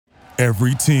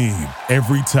Every team,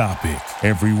 every topic,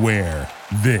 everywhere.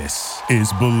 This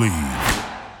is Believe.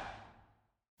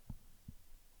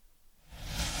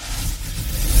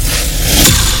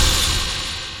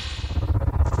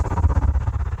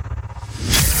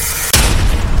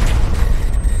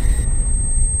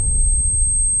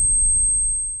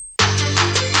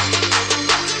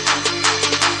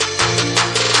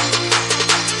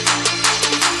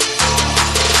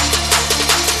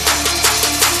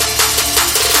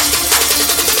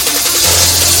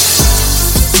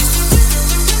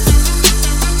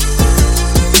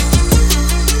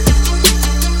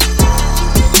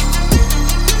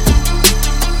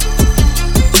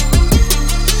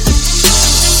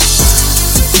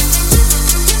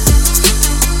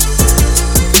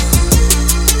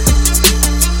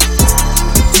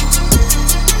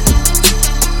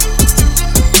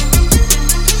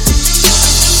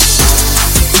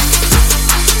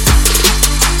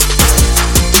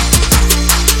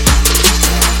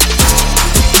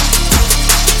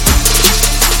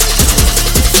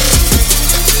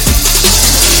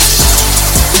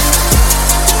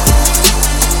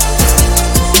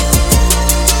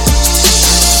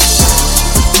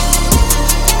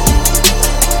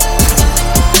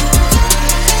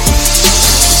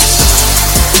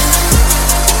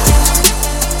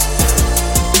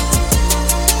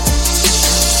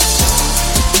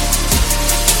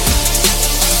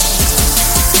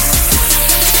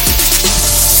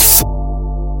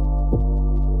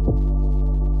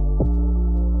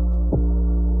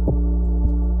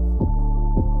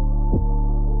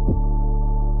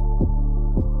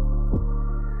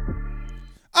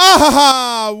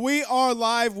 We are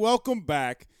live. Welcome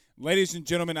back. Ladies and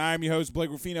gentlemen, I am your host, Blake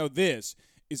Ruffino. This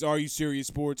is Are You Serious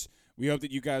Sports. We hope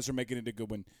that you guys are making it a good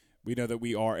one. We know that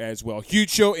we are as well. Huge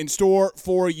show in store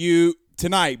for you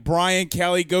tonight. Brian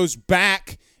Kelly goes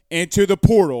back into the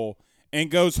portal and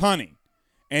goes hunting.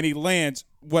 And he lands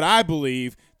what I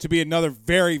believe to be another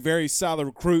very, very solid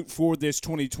recruit for this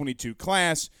 2022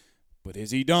 class. But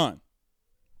is he done?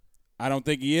 I don't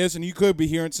think he is, and you could be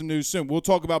hearing some news soon. We'll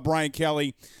talk about Brian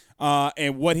Kelly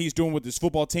and what he's doing with his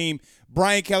football team.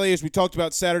 Brian Kelly, as we talked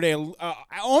about Saturday,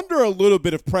 under a little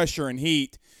bit of pressure and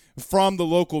heat from the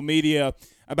local media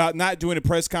about not doing a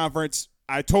press conference.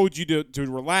 I told you to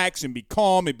relax and be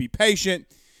calm and be patient.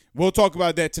 We'll talk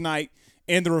about that tonight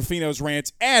in the Ruffino's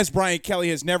Rants, as Brian Kelly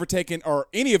has never taken, or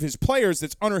any of his players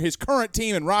that's under his current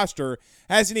team and roster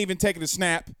hasn't even taken a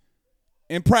snap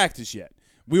in practice yet.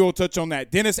 We will touch on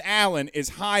that. Dennis Allen is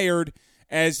hired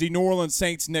as the New Orleans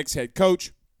Saints' next head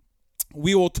coach.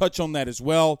 We will touch on that as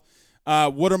well.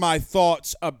 What are my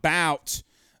thoughts about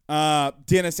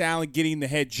Dennis Allen getting the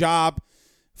head job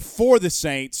for the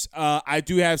Saints? I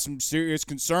do have some serious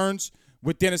concerns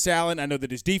with Dennis Allen. I know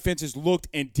that his defenses looked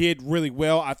and did really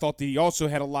well. I thought that he also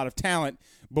had a lot of talent.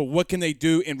 But what can they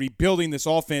do in rebuilding this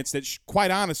offense that,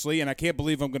 quite honestly, and I can't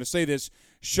believe I'm going to say this,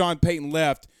 Sean Payton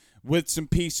left with some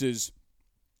pieces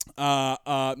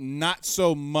not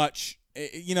so much,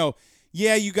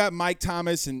 yeah, you got Mike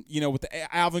Thomas and, with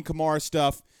the Alvin Kamara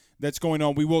stuff that's going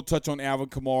on. We will touch on Alvin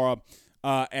Kamara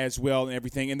as well and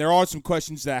everything. And there are some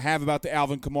questions that I have about the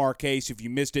Alvin Kamara case. If you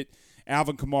missed it,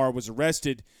 Alvin Kamara was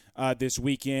arrested this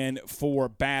weekend for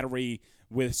battery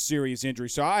with serious injury.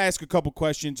 So I'll ask a couple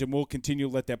questions and we'll continue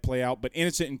to let that play out, but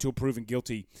innocent until proven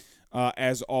guilty.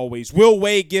 As always, Will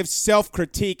Wade gives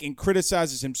self-critique and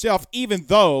criticizes himself, even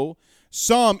though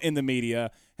some in the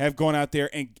media have gone out there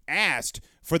and asked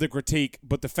for the critique,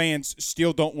 but the fans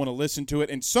still don't want to listen to it.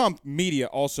 And some media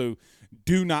also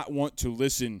do not want to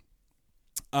listen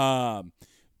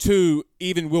to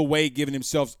even Will Wade giving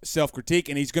himself self-critique,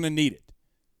 and he's going to need it.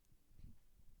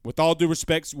 With all due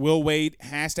respect, Will Wade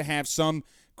has to have some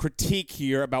critique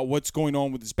here about what's going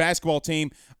on with his basketball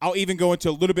team. I'll even go into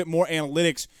a little bit more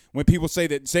analytics when people say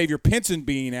that Xavier Pinson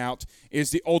being out is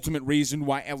the ultimate reason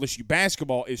why LSU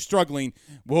basketball is struggling.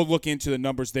 We'll look into the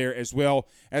numbers there as well.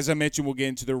 As I mentioned, we'll get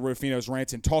into the Ruffino's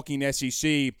Rants and talking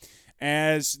SEC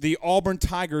as the Auburn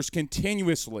Tigers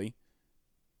continuously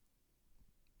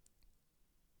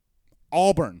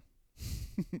Auburn's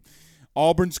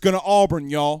going to Auburn,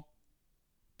 y'all.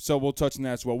 So we'll touch on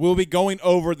that as well. We'll be going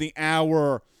over the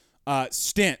hour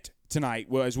stint tonight,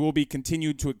 as we'll be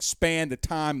continuing to expand the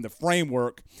time, the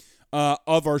framework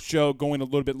of our show, going a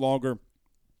little bit longer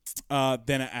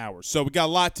than an hour. So we got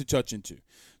a lot to touch into.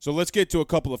 So let's get to a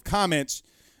couple of comments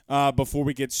before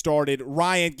we get started.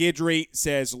 Ryan Guidry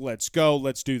says, let's go.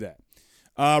 Let's do that.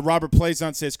 Robert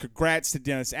Plazon says, congrats to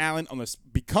Dennis Allen on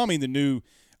becoming the new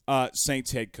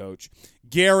Saints head coach.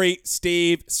 Gary,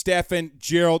 Steve, Stefan,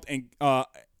 Gerald,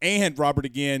 and Robert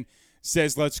again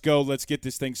says, let's go. Let's get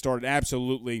this thing started.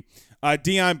 Absolutely.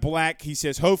 Deion Black, he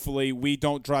says, hopefully we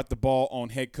don't drop the ball on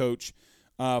head coach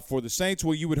for the Saints.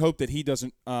 Well, you would hope that he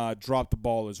doesn't drop the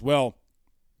ball as well.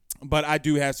 But I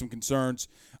do have some concerns.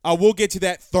 We'll get to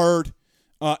that third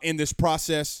in this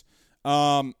process.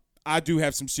 I do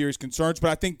have some serious concerns,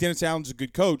 but I think Dennis Allen's a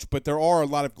good coach. But there are a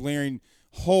lot of glaring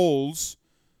holes.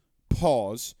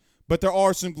 Pause. But there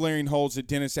are some glaring holes that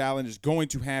Dennis Allen is going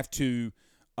to have to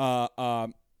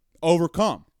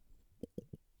overcome.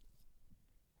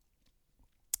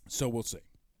 So we'll see.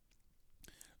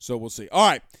 All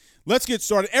right, let's get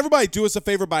started. Everybody do us a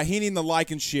favor by hitting the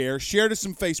like and share. Share to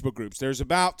some Facebook groups. There's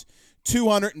about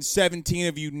 217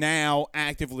 of you now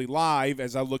actively live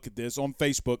as I look at this on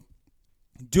Facebook.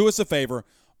 Do us a favor,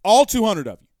 all 200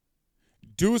 of you.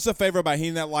 Do us a favor by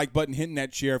hitting that like button, hitting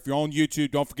that share. If you're on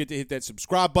YouTube, don't forget to hit that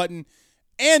subscribe button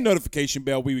and notification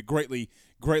bell. We would greatly,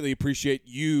 greatly appreciate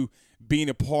you being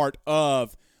a part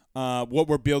of what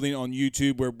we're building on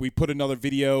YouTube, where we put another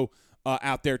video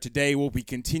out there today. We'll be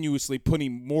continuously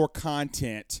putting more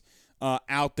content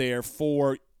out there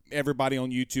for everybody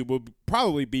on YouTube. We'll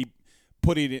probably be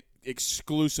putting it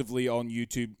exclusively on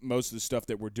YouTube, most of the stuff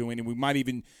that we're doing, and we might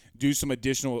even do some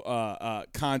additional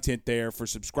content there for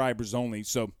subscribers only.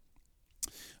 So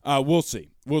we'll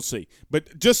see.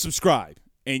 But just subscribe,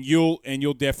 and you'll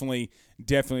definitely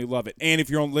love it. And if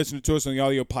you're listening to us on the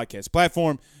audio podcast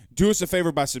platform, do us a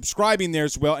favor by subscribing there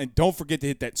as well, and don't forget to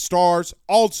hit that stars,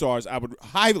 all stars. I would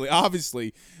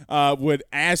obviously would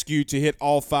ask you to hit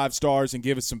all 5 stars and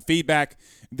give us some feedback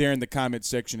there in the comment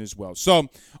section as well. So, all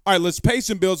right, let's pay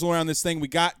some bills around this thing. We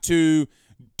got to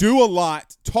do a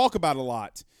lot, talk about a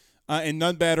lot, and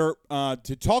none better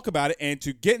to talk about it and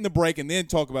to get in the break and then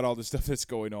talk about all the stuff that's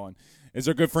going on is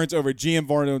our good friends over at GM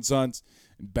Varno & Sons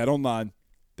and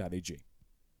BetOnline.ag.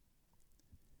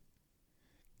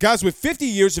 Guys, with 50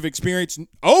 years of experience,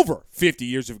 over 50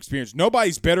 years of experience,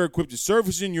 nobody's better equipped to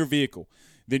service in your vehicle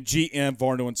than GM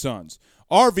Varno & Sons.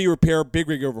 RV repair, big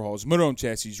rig overhauls, motorhome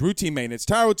chassis, routine maintenance,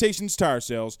 tire rotations, tire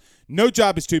sales. No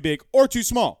job is too big or too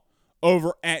small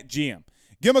over at GM.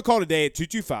 Give them a call today at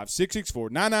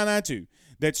 225-664-9992.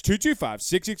 That's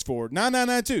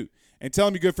 225-664-9992. And tell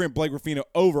them your good friend Blake Ruffino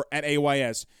over at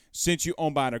AYS sent you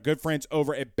on by our good friends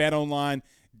over at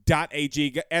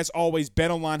BetOnline.ag. As always,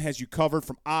 BetOnline has you covered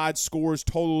from odds, scores,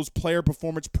 totals, player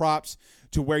performance props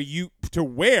to where the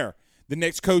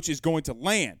next coach is going to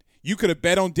land. You could have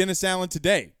bet on Dennis Allen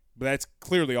today, but that's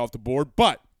clearly off the board.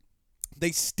 But they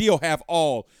still have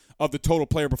all of the total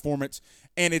player performance.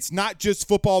 And it's not just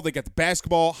football. They got the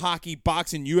basketball, hockey,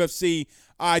 boxing, UFC,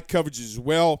 odd coverage as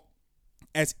well.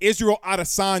 As Israel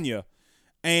Adesanya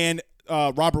and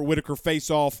Robert Whittaker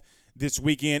face off this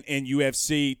weekend in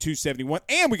UFC 271.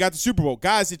 And we got the Super Bowl.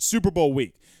 Guys, it's Super Bowl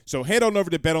week. So head on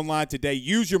over to BetOnline today.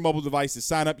 Use your mobile device to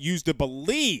sign up. Use the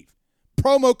Believe,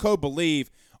 promo code Believe,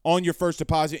 on your first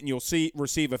deposit, and you'll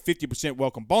receive a 50%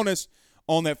 welcome bonus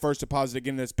on that first deposit.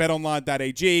 Again, that's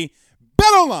betonline.ag.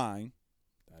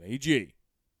 Betonline.ag.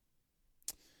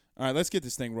 All right, let's get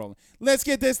this thing rolling. Let's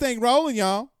get this thing rolling,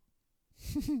 y'all.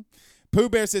 Pooh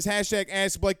Bear says, hashtag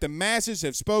Ask Blake. The masses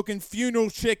have spoken. Funeral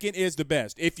chicken is the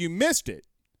best. If you missed it,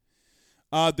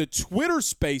 the Twitter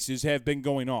spaces have been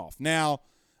going off. Now,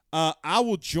 I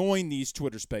will join these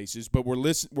Twitter spaces, but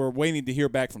we're waiting to hear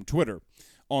back from Twitter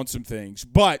on some things.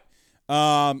 But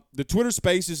the Twitter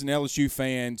spaces and LSU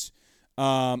fans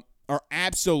are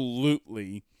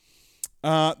absolutely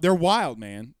they're wild,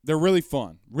 man. They're really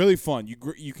fun. Really fun.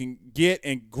 You can get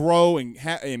and grow and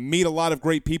meet a lot of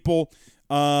great people.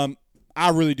 I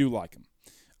really do like them.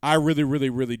 I really, really,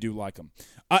 really do like them.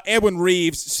 Edwin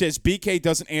Reeves says BK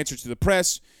doesn't answer to the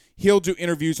press. He'll do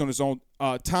interviews on his own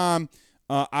time.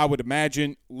 I would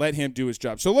imagine. Let him do his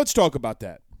job. So let's talk about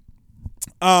that.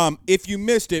 If you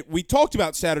missed it, we talked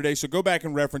about Saturday, so go back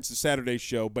and reference the Saturday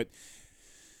show, but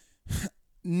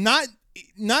not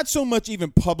so much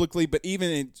even publicly, but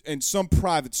even in some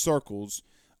private circles,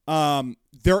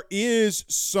 there is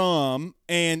some,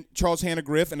 and Charles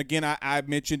Hannah-Griff, and again, I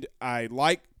mentioned I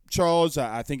like Charles.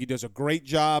 I think he does a great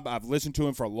job. I've listened to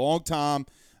him for a long time.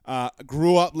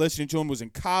 Grew up listening to him, was in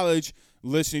college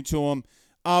listening to him.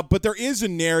 But there is a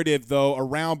narrative, though,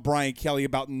 around Brian Kelly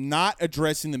about not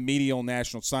addressing the media on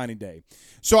National Signing Day.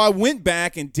 So I went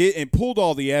back and pulled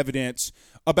all the evidence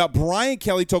about Brian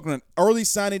Kelly talking on early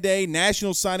signing day,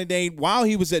 National Signing Day, while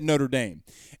he was at Notre Dame.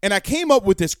 And I came up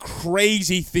with this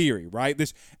crazy theory, right?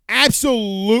 This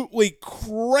absolutely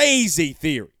crazy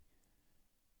theory.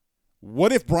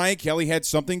 What if Brian Kelly had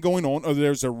something going on, or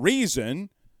there's a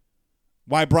reason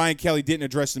why Brian Kelly didn't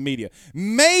address the media?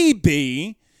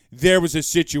 Maybe there was a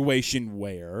situation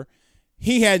where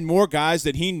he had more guys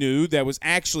that he knew that was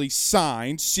actually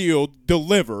signed, sealed,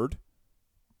 delivered,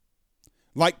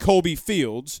 like Colby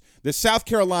Fields, the South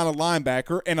Carolina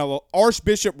linebacker and an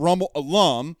Archbishop Rummel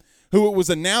alum, who it was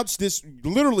announced this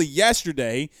literally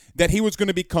yesterday that he was going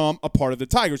to become a part of the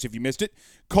Tigers. If you missed it,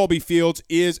 Colby Fields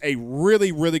is a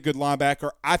really, really good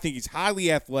linebacker. I think he's highly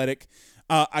athletic,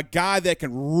 a guy that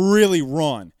can really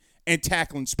run and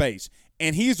tackle in space,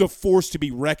 and he's a force to be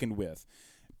reckoned with.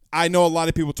 I know a lot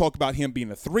of people talk about him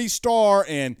being a 3-star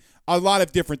and a lot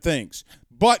of different things.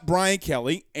 But Brian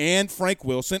Kelly and Frank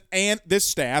Wilson and this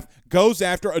staff goes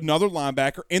after another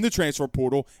linebacker in the transfer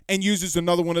portal and uses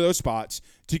another one of those spots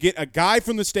to get a guy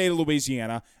from the state of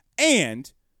Louisiana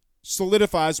and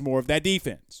solidifies more of that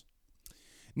defense.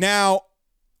 Now,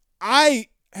 I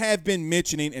have been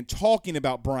mentioning and talking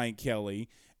about Brian Kelly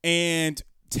and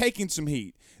taking some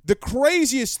heat. The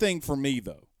craziest thing for me,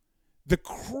 though,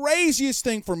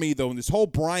 in this whole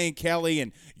Brian Kelly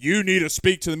and you need to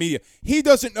speak to the media, he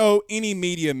doesn't owe any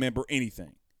media member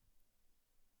anything.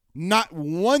 Not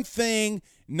one thing,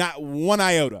 not one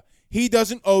iota. He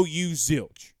doesn't owe you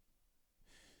zilch.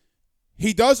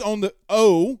 He does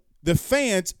owe the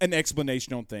fans an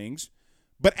explanation on things,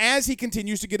 but as he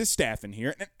continues to get his staff in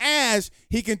here, and as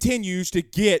he continues to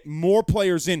get more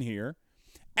players in here,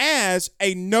 as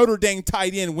a Notre Dame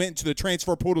tight end went to the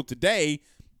transfer portal today,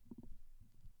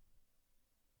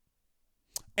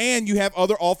 and you have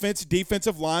other offensive,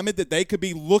 defensive linemen that they could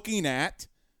be looking at,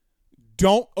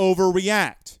 don't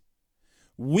overreact.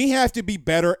 We have to be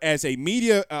better as a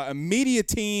media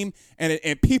team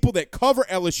and people that cover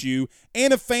LSU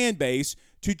and a fan base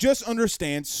to just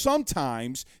understand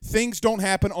sometimes things don't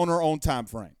happen on our own time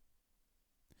frame.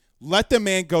 Let the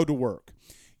man go to work.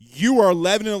 You are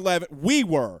 11-11. We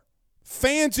were,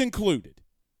 fans included.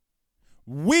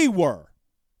 We were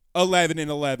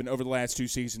 11-11 over the last 2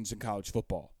 seasons in college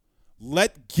football.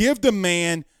 Give the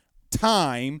man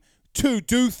time to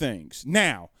do things.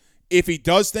 Now, if he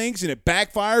does things and it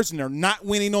backfires and they're not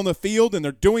winning on the field and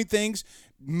they're doing things,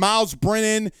 Miles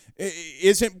Brennan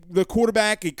isn't the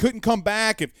quarterback, he couldn't come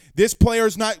back, if this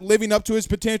player's not living up to his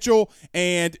potential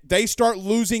and they start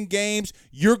losing games,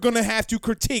 you're going to have to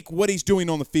critique what he's doing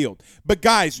on the field. But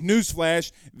guys,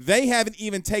 newsflash, they haven't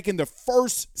even taken the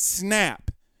first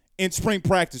snap in spring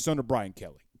practice under Brian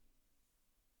Kelly.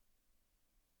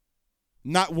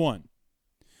 Not one.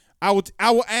 I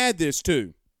will add this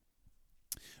too.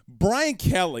 Brian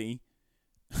Kelly,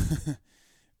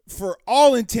 for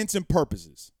all intents and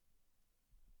purposes,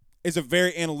 is a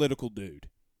very analytical dude,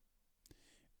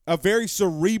 a very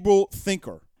cerebral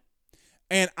thinker.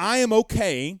 And I am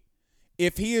okay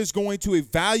if he is going to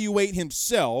evaluate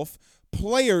himself,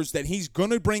 players that he's going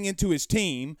to bring into his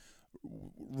team,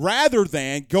 rather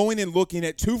than going and looking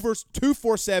at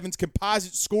 247's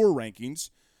composite score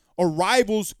rankings or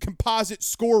Rivals composite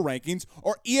score rankings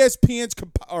or ESPN's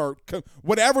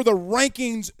whatever the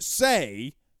rankings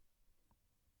say,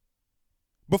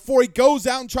 before he goes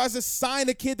out and tries to sign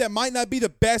a kid that might not be the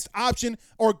best option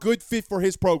or a good fit for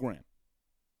his program.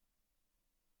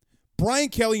 Brian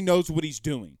Kelly knows what he's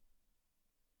doing.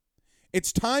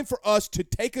 It's time for us to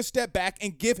take a step back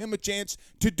and give him a chance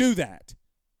to do that.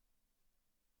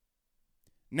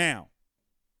 Now,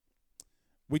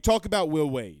 we talk about Will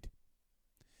Wade,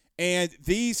 and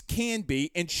these can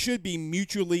be and should be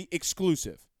mutually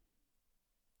exclusive.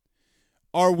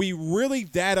 Are we really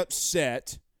that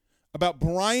upset about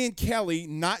Brian Kelly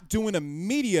not doing a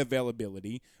media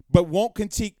availability but won't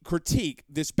critique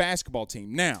this basketball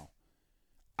team? Now,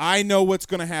 I know what's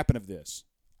going to happen of this.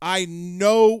 I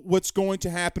know what's going to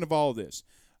happen of all of this.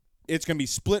 It's going to be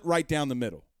split right down the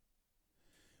middle.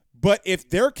 But if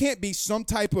there can't be some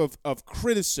type of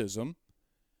criticism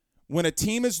when a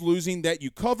team is losing that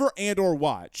you cover and or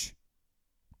watch,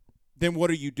 then what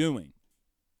are you doing?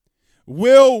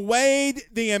 Will Wade,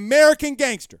 the American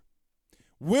gangster.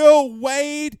 Will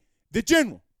Wade, the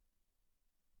general.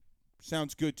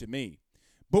 Sounds good to me.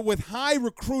 But with high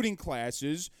recruiting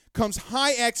classes comes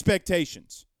high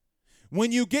expectations.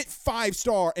 When you get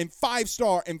 5-star and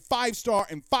 5-star and 5-star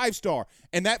and 5-star,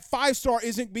 and that 5-star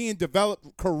isn't being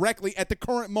developed correctly at the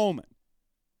current moment,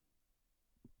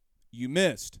 you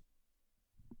missed.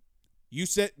 You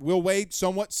said, Will Wade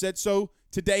somewhat said so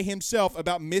today himself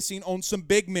about missing on some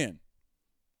big men.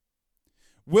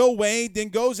 Will Wade then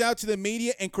goes out to the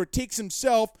media and critiques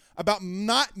himself about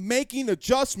not making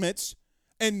adjustments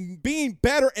and being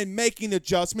better and making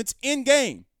adjustments in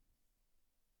game.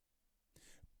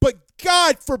 But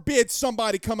God forbid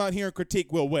somebody come out here and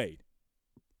critique Will Wade.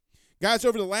 Guys,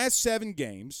 over the last 7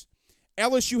 games,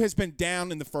 LSU has been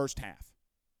down in the first half.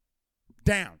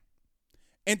 Down.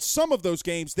 And some of those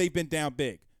games, they've been down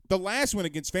big. The last one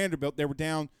against Vanderbilt, they were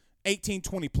down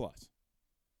 18-20 plus.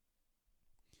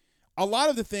 a lot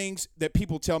of the things that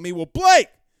people tell me, well, Blake,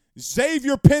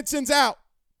 Xavier Pinson's out.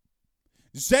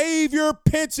 Xavier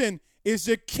Pinson is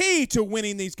the key to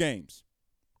winning these games.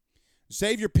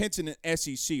 Xavier Pinson in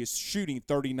SEC is shooting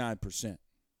 39%.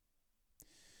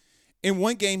 In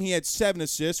one game, he had 7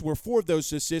 assists, where 4 of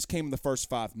those assists came in the first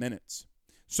 5 minutes.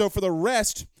 So for the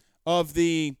rest of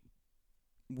the,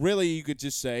 really you could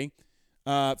just say,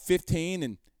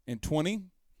 15 and 20,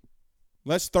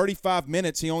 less 35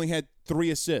 minutes, he only had 3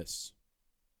 assists.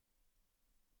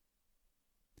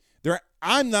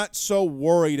 I'm not so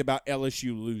worried about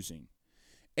LSU losing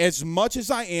as much as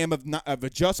I am of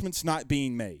adjustments not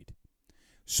being made.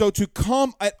 So to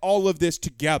come at all of this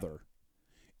together,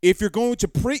 if you're going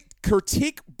to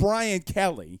critique Brian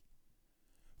Kelly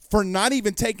for not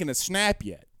even taking a snap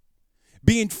yet,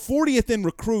 being 40th in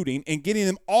recruiting and getting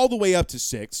them all the way up to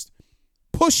 6th,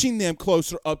 pushing them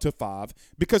closer up to 5,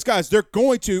 because, guys, they're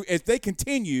going to, as they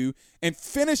continue and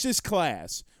finish this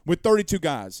class with 32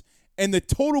 guys, and the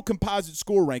total composite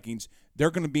score rankings,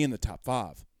 they're going to be in the top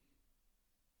 5.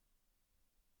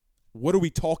 What are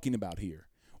we talking about here?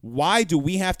 Why do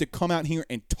we have to come out here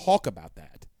and talk about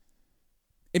that?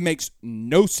 It makes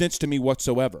no sense to me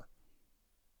whatsoever.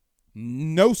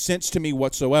 No sense to me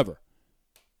whatsoever.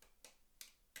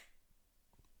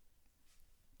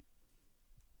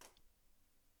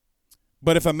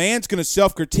 But if a man's going to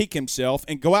self-critique himself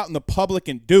and go out in the public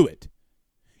and do it,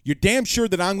 you're damn sure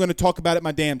that I'm going to talk about it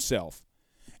my damn self.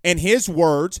 And his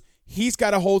words, he's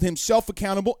got to hold himself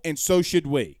accountable, and so should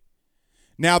we.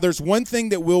 Now, there's one thing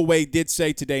that Will Wade did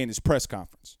say today in his press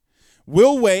conference.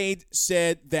 Will Wade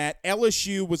said that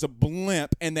LSU was a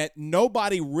blimp and that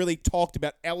nobody really talked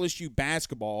about LSU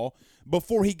basketball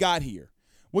before he got here.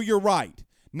 Well, you're right.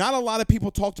 Not a lot of people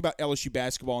talked about LSU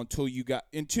basketball until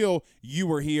you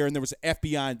were here and there was an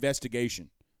FBI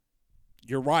investigation.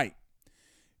 You're right.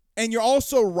 And you're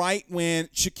also right when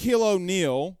Shaquille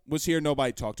O'Neal was here,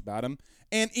 nobody talked about him.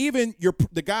 And even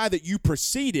the guy that you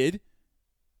preceded,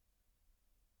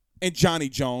 and Johnny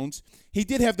Jones, he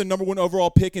did have the number 1 overall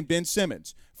pick in Ben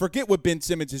Simmons. Forget what Ben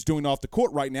Simmons is doing off the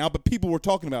court right now, but people were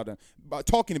talking about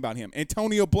him.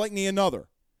 Antonio Blakeney, another.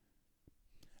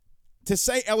 To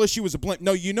say LSU was a blimp.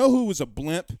 No, you know who was a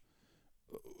blimp?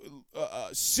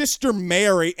 Sister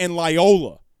Mary and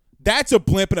Loyola. That's a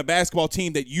blimp in a basketball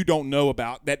team that you don't know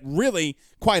about, that really,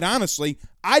 quite honestly,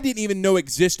 I didn't even know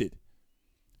existed.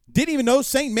 Didn't even know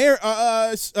St. Mary,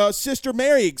 Sister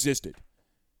Mary existed.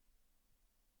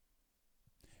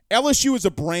 LSU is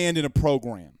a brand and a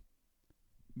program.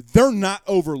 They're not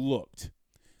overlooked.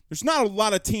 There's not a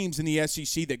lot of teams in the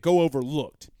SEC that go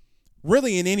overlooked,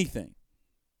 really, in anything.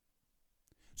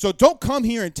 So don't come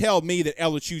here and tell me that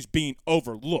LSU's being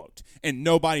overlooked and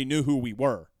nobody knew who we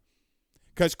were.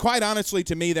 Because quite honestly,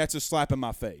 to me, that's a slap in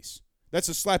my face. That's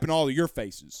a slap in all of your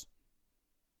faces.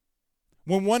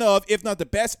 When one of, if not the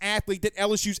best athlete that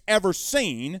LSU's ever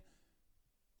seen,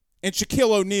 and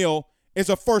Shaquille O'Neal is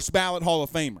a first ballot Hall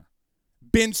of Famer.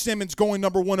 Ben Simmons going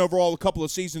number 1 overall a couple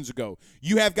of seasons ago.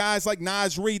 You have guys like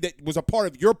Naz Reid that was a part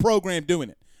of your program doing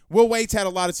it. Will Wade's had a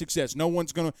lot of success.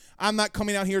 I'm not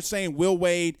coming out here saying Will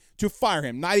Wade to fire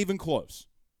him. Not even close.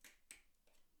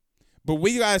 But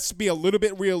we got to be a little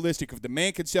bit realistic. If the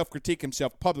man can self-critique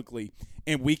himself publicly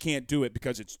and we can't do it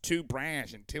because it's too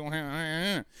brash and too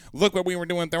look what we were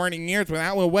doing 30 years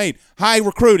without Will Wade. High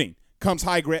recruiting comes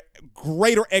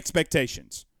greater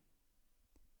expectations.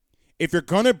 If you're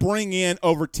going to bring in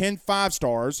over 10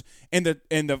 5-stars and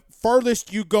the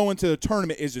furthest you go into the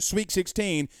tournament is the Sweet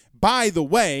 16, by the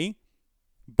way,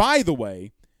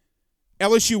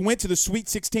 LSU went to the Sweet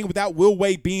 16 without Will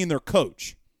Wade being their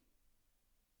coach.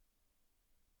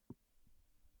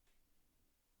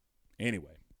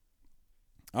 Anyway.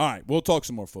 All right, we'll talk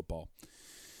some more football.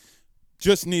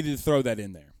 Just needed to throw that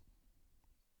in there.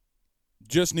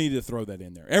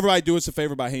 Everybody do us a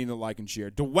favor by hitting the like and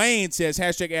share. Dwayne says,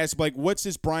 #Ask Blake, what's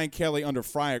this Brian Kelly under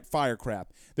fire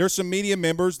crap? There's some media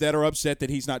members that are upset that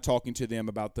he's not talking to them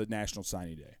about the National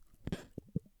Signing Day.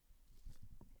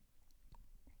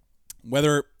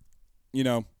 Whether,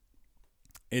 it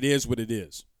is what it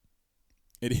is.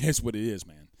 It is what it is,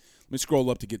 man. Let me scroll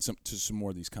up to get some more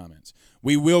of these comments.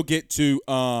 We will get to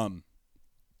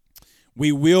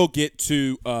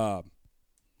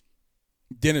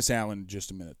Dennis Allen in just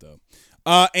a minute, though.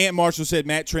 Aunt Marshall said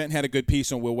Matt Trent had a good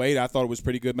piece on Will Wade. I thought it was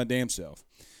pretty good my damn self.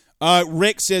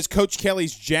 Rick says Coach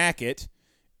Kelly's jacket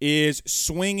is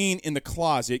swinging in the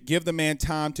closet. Give the man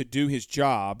time to do his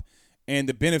job and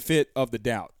the benefit of the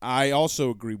doubt. I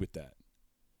also agree with that.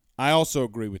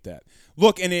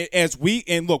 Look,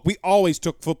 we always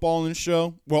took football in the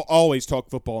show. We'll always talk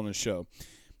football in the show.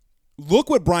 Look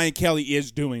what Brian Kelly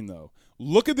is doing, though.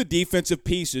 look at the defensive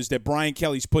pieces that Brian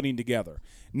Kelly's putting together.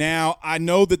 Now, I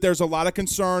know that there's a lot of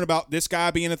concern about this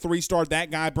guy being a 3-star,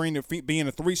 that guy being a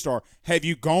 3-star. Have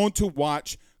you gone to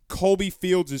watch Kobe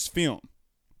Fields' film?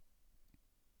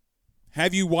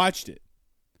 Have you watched it?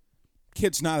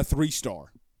 Kid's not a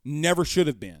 3-star. Never should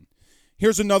have been.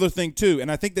 Here's another thing, too,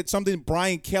 and I think that's something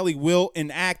Brian Kelly will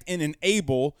enact and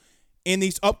enable in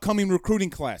these upcoming recruiting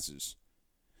classes.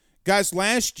 Guys,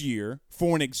 last year,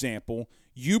 for an example,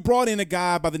 you brought in a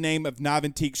guy by the name of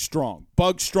Navantique Strong,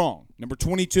 Bug Strong, number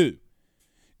 22.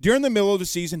 During the middle of the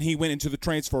season, he went into the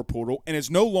transfer portal and is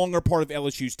no longer part of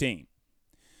LSU's team.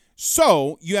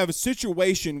 So you have a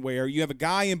situation where you have a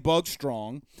guy in Bug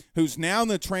Strong who's now in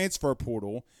the transfer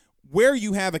portal, where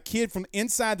you have a kid from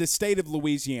inside the state of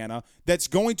Louisiana that's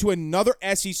going to another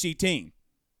SEC team.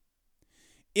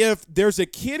 If there's a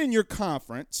kid in your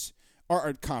conference,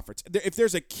 if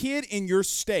there's a kid in your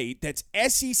state that's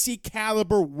SEC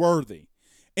caliber worthy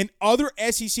and other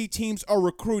SEC teams are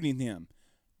recruiting him,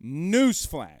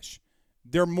 newsflash,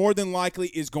 there more than likely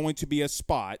is going to be a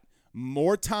spot,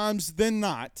 more times than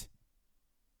not,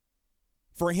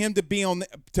 for him to be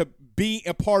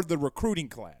a part of the recruiting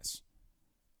class.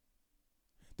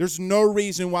 There's no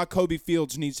reason why Kobe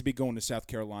Fields needs to be going to South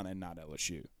Carolina and not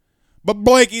LSU. But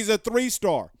Blake, he's a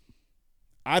 3-star.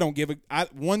 I don't give a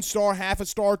 1 star, half a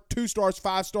star, 2 stars,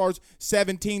 5 stars,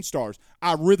 17 stars.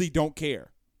 I really don't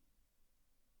care.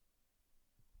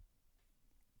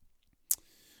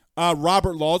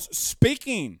 Robert Laws.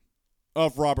 Speaking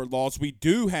of Robert Laws, we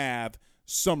do have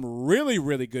some really,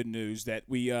 really good news that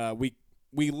we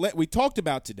talked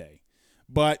about today,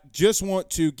 but just want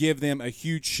to give them a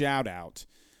huge shout out.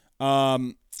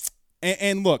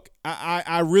 And look,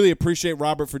 I really appreciate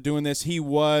Robert for doing this. He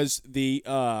was the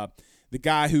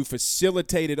guy who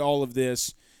facilitated all of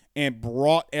this and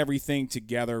brought everything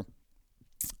together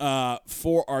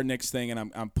for our next thing.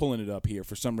 And I'm pulling it up here.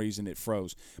 For some reason, it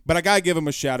froze. But I got to give him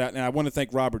a shout-out, and I want to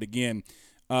thank Robert again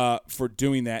for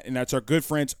doing that. And that's our good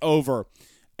friends over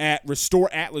at Restore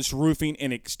Atlas Roofing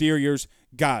and Exteriors.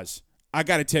 Guys, I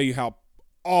got to tell you how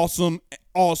awesome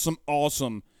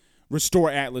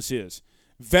Restore Atlas is.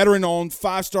 Veteran-owned,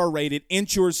 5-star rated,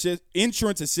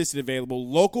 insurance-assisted available,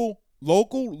 local,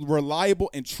 reliable,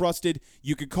 and trusted.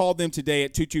 You can call them today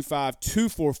at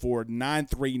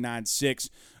 225-244-9396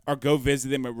 or go visit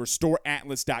them at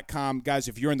restoreatlas.com. Guys,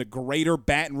 if you're in the greater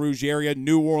Baton Rouge area,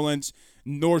 New Orleans,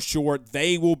 North Shore,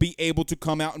 they will be able to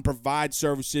come out and provide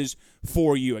services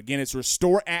for you. Again, it's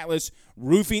Restore Atlas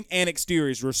Roofing and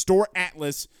Exteriors,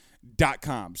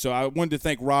 restoreatlas.com. So I wanted to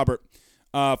thank Robert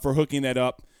for hooking that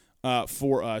up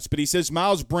for us. But he says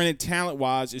Miles Brennan,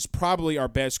 talent-wise, is probably our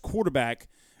best quarterback,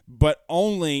 but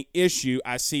only issue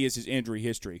I see is his injury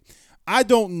history. I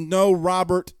don't know,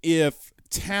 Robert, if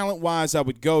talent-wise I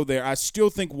would go there. I still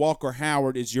think Walker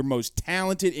Howard is your most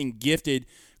talented and gifted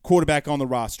quarterback on the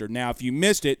roster. Now, if you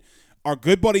missed it, our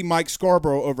good buddy Mike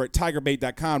Scarborough over at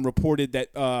TigerBait.com reported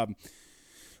that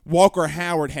Walker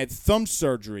Howard had thumb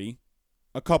surgery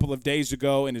a couple of days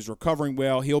ago and is recovering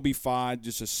well. He'll be fine,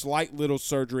 just a slight little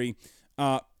surgery.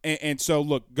 And so,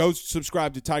 look, go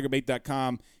subscribe to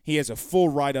TigerBait.com. He has a full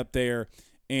write-up there,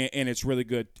 and it's really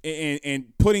good.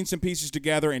 And putting some pieces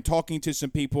together and talking to some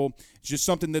people, it's just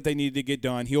something that they needed to get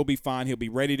done. He'll be fine. He'll be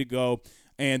ready to go,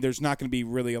 and there's not going to be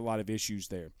really a lot of issues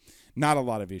there. Not a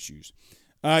lot of issues.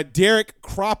 Derek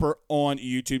Cropper on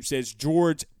YouTube says,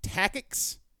 George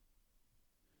Takix,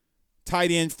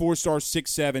 tight end, 4-star,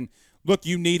 6'7". Look,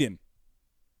 you need him.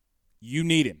 You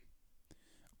need him.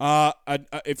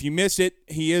 If you miss it,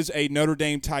 he is a Notre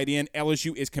Dame tight end.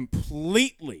 LSU is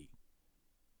completely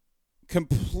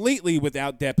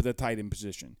without depth at the tight end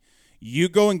position. You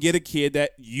go and get a kid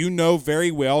that you know very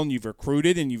well and you've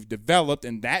recruited and you've developed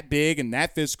and that big and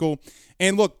that physical.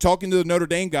 And look, talking to the Notre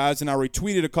Dame guys, and I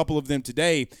retweeted a couple of them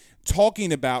today,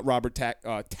 talking about Robert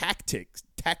Takix.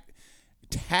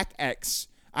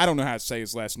 I don't know how to say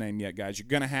his last name yet, guys. You're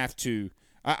going to have to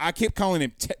 – I keep calling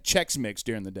him Chex Mix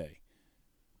during the day.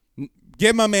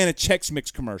 Give my man a Chex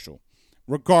Mix commercial.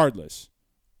 Regardless,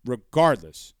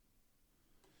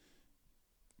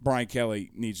 Brian Kelly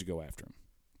needs to go after him.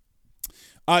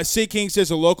 C. King says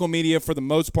the local media, for the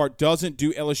most part, doesn't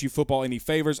do LSU football any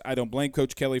favors. I don't blame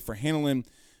Coach Kelly for handling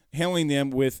them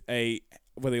with a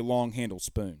long-handled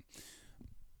spoon.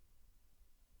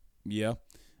 Yeah.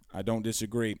 I don't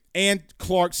disagree. And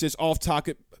Clark says off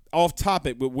topic,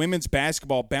 with women's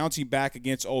basketball bouncing back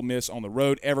against Ole Miss on the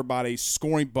road, everybody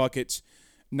scoring buckets,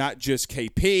 not just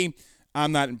KP.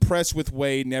 I'm not impressed with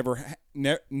Wade. Never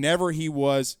he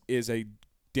is a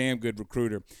damn good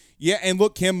recruiter. Yeah, and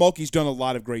look, Kim Mulkey's done a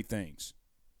lot of great things.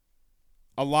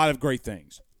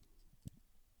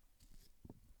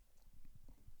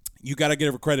 You got to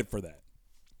give her credit for that.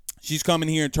 She's coming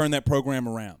here and turn that program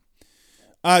around.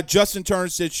 Justin Turner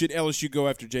said, should LSU go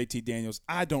after JT Daniels?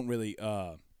 I don't really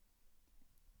I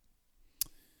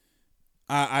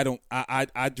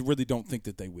really don't think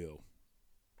that they will.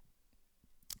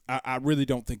 I really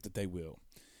don't think that they will.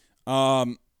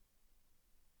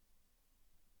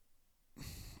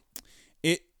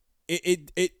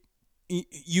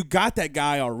 You got that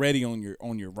guy already on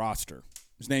your roster.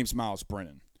 His name's Myles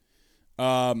Brennan.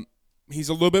 He's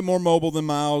a little bit more mobile than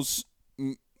Myles.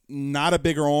 Not a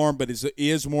bigger arm, but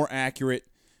is more accurate,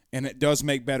 and it does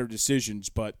make better decisions.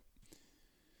 But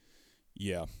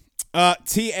yeah. TA,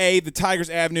 the Tigers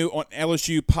Avenue on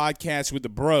LSU podcast with the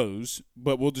bros,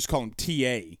 but we'll just call him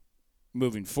TA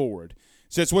moving forward.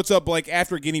 Says, what's up, Blake?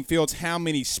 After getting Fields, how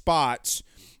many spots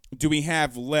do we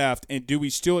have left, and do we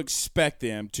still expect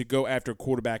them to go after a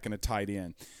quarterback and a tight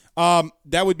end?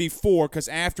 That would be 4, because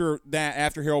after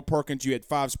Harold Perkins, you had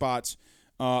 5 spots,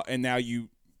 and now you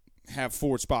have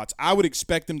 4 spots. I would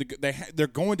expect them to they're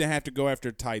going to have to go after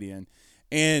a tight end,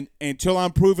 and until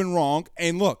I'm proven wrong.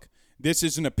 And look, this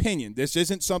is an opinion. This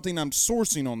isn't something I'm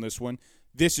sourcing on this one.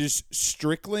 This is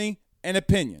strictly an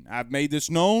opinion. I've made this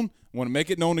known. I want to make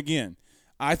it known again.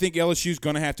 I think LSU is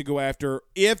going to have to go after,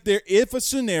 if a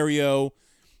scenario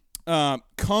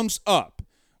comes up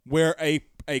where a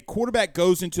quarterback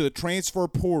goes into the transfer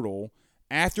portal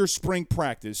after spring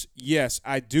practice, yes,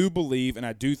 I do believe and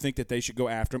I do think that they should go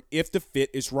after him if the fit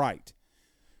is right.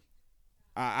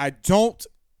 I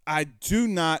do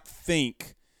not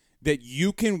think that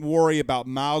you can worry about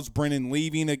Myles Brennan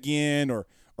leaving again or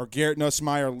Garrett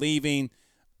Nussmeier leaving.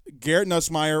 Garrett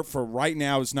Nussmeier, for right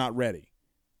now, is not ready.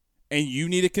 And you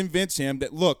need to convince him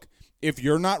that, look, if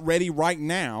you're not ready right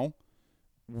now,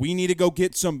 we need to go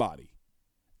get somebody.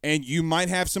 And you might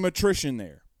have some attrition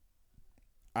there.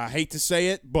 I hate to say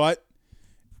it, but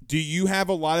do you have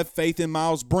a lot of faith in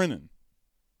Myles Brennan?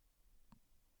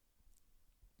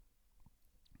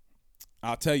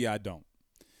 I'll tell you I don't.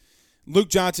 Luke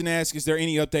Johnson asks, is there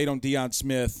any update on Deion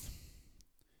Smith,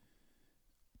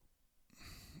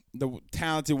 the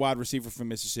talented wide receiver from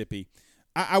Mississippi?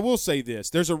 I will say this.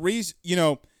 There's a reason,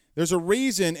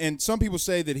 and some people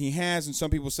say that he has and some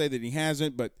people say that he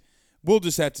hasn't, but we'll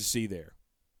just have to see there.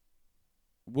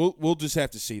 We'll just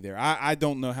have to see there. I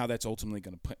don't know how that's ultimately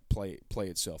going to play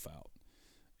itself out,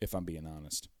 if I'm being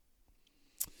honest.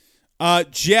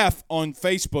 Jeff on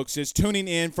Facebook says, tuning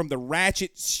in from the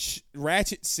Ratchet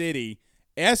City,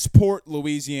 Esport,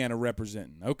 Louisiana,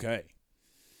 representing. Okay.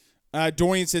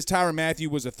 Dorian says Tyrann Mathieu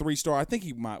was a 3-star. I think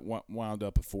he might wound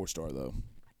up a 4-star, though.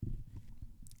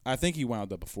 I think he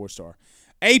wound up a 4-star.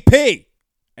 AP,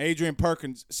 Adrian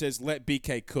Perkins says, let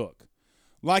BK cook.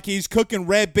 Like he's cooking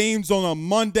red beans on a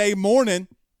Monday morning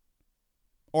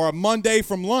or a Monday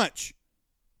from lunch.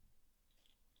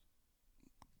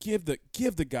 Give the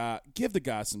guy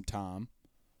some time.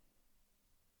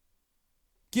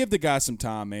 Give the guy some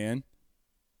time, man.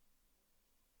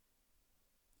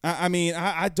 I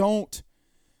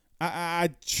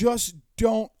just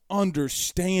don't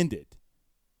understand it.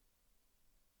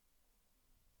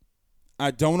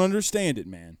 I don't understand it,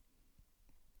 man.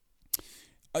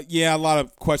 Yeah, a lot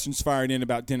of questions fired in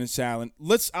about Dennis Allen.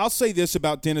 I'll say this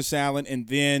about Dennis Allen, and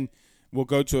then we'll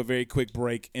go to a very quick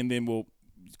break, and then we'll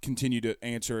continue to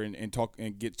answer and talk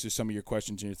and get to some of your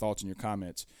questions and your thoughts and your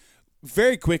comments.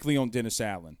 Very quickly on Dennis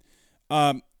Allen.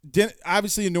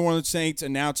 Obviously, the New Orleans Saints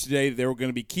announced today that they were going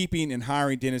to be keeping and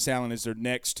hiring Dennis Allen as their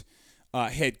next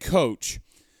head coach.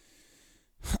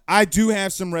 I do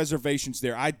have some reservations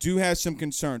there. I do have some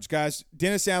concerns. Guys,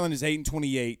 Dennis Allen is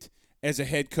 8-28 as a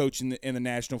head coach in the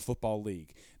National Football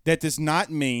League. That does not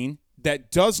mean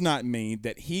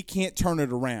that he can't turn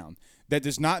it around. That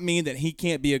does not mean that he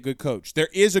can't be a good coach. There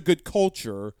is a good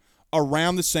culture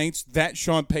around the Saints that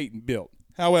Sean Payton built.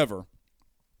 However,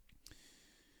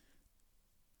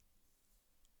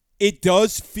 it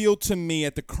does feel to me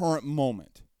at the current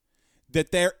moment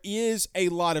that there is a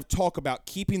lot of talk about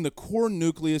keeping the core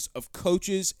nucleus of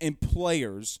coaches and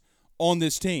players on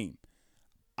this team.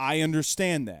 I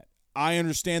understand that. I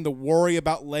understand the worry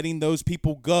about letting those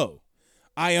people go.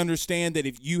 I understand that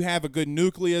if you have a good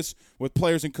nucleus with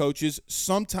players and coaches,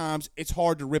 sometimes it's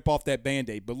hard to rip off that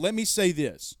Band-Aid. But let me say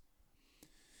this.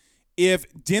 If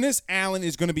Dennis Allen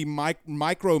is going to be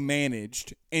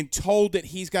micromanaged and told that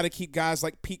he's got to keep guys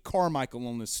like Pete Carmichael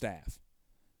on the staff,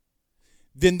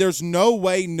 then there's no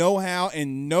way, no how,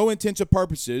 and no intents or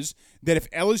purposes that if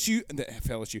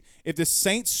the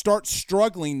Saints start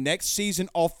struggling next season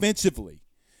offensively,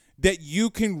 that you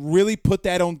can really put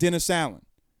that on Dennis Allen.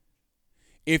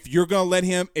 If you're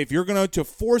going to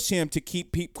force him to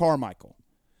keep Pete Carmichael,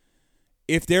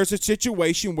 if there's a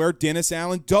situation where Dennis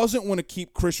Allen doesn't want to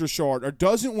keep Chris Richard or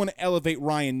doesn't want to elevate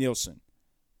Ryan Nielsen,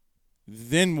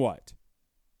 then what?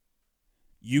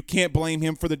 You can't blame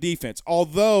him for the defense.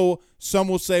 Although some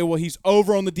will say, well, he's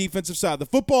over on the defensive side of the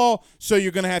football, so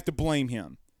you're going to have to blame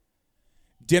him.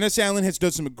 Dennis Allen has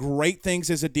done some great things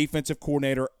as a defensive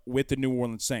coordinator with the New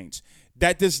Orleans Saints.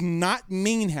 That does not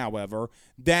mean, however,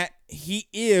 that he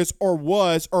is or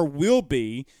was or will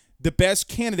be the best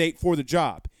candidate for the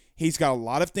job. He's got a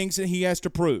lot of things that he has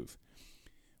to prove.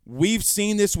 We've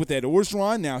seen this with Ed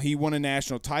Orgeron. Now, he won a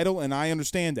national title, and I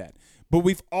understand that. But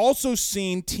we've also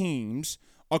seen teams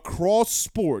across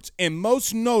sports, and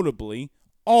most notably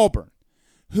Auburn,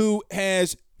 who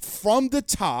has, from the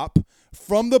top,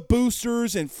 from the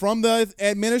boosters and from the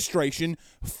administration,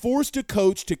 forced a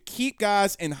coach to keep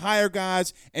guys and hire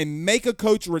guys and make a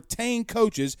coach retain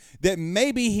coaches that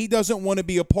maybe he doesn't want to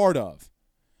be a part of.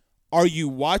 Are you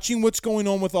watching what's going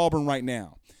on with Auburn right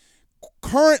now?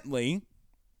 Currently,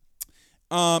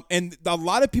 and a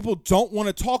lot of people don't want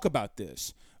to talk about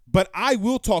this, but I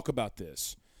will talk about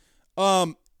this.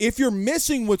 If you're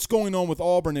missing what's going on with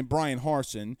Auburn and Brian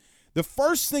Harsin, the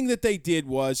first thing that they did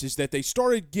is that they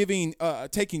started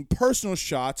taking personal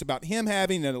shots about him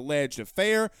having an alleged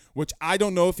affair, which I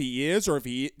don't know if he is or if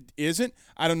he isn't.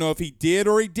 I don't know if he did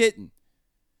or he didn't.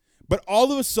 But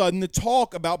all of a sudden, the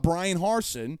talk about Brian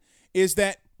Harsin is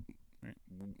that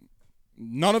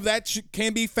none of that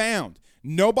can be found.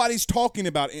 Nobody's talking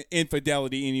about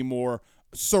infidelity anymore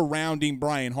surrounding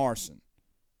Brian Harsin.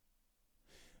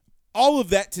 All of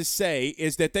that to say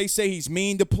is that they say he's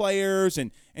mean to players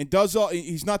and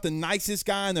he's not the nicest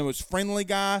guy and the most friendly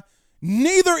guy.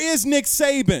 Neither is Nick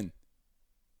Saban.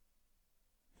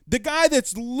 The guy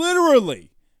that's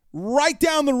literally right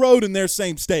down the road in their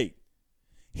same state.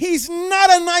 He's not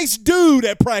a nice dude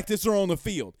at practice or on the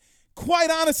field. Quite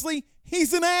honestly,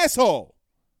 he's an asshole.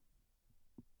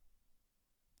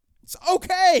 It's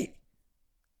okay.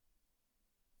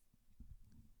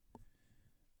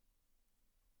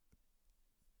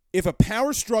 If a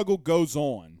power struggle goes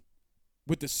on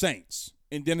with the Saints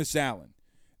and Dennis Allen,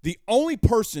 the only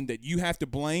person that you have to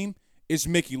blame is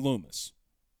Mickey Loomis.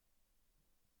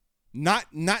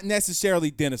 Not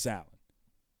necessarily Dennis Allen.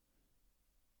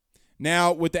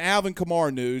 Now, with the Alvin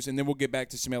Kamara news, and then we'll get back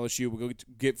to some LSU, we'll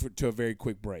get to a very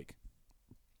quick break.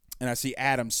 And I see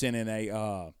Adam sent in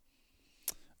a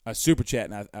super chat,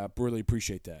 and I really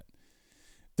appreciate that.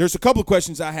 There's a couple of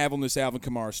questions I have on this Alvin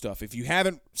Kamara stuff. If you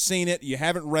haven't seen it, you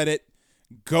haven't read it,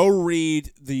 go read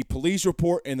the police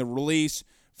report and the release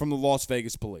from the Las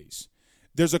Vegas police.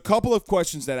 There's a couple of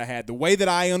questions that I had. The way that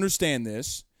I understand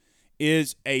this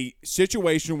is a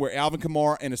situation where Alvin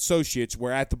Kamara and associates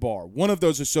were at the bar. One of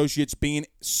those associates being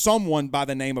someone by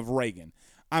the name of Reagan.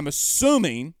 I'm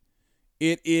assuming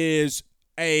it is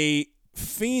a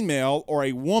female or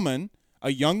a woman,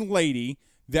 a young lady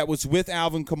that was with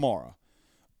Alvin Kamara.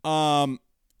 In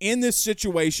this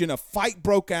situation, a fight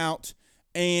broke out,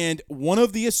 and one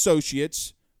of the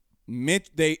associates,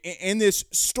 in this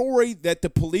story that the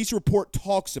police report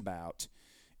talks about,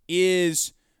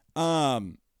 is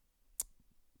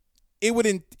it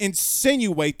would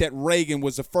insinuate that Reagan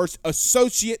was the first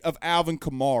associate of Alvin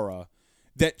Kamara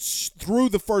that threw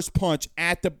the first punch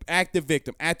at the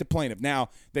victim, at the plaintiff. Now,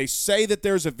 they say that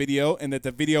there's a video and that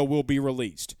the video will be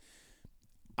released.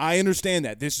 I understand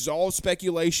that. This is all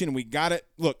speculation. We got it.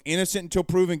 Look, innocent until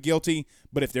proven guilty.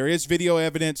 But if there is video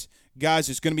evidence, guys,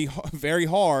 it's going to be very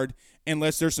hard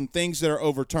unless there's some things that are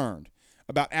overturned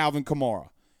about Alvin Kamara.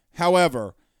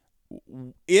 However,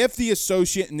 if the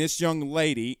associate and this young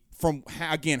lady, from,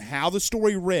 again, how the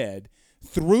story read,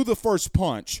 threw the first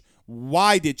punch,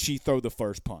 why did she throw the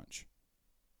first punch?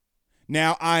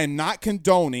 Now, I am not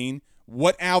condoning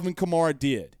what Alvin Kamara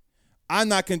did. I'm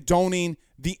not condoning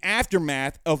the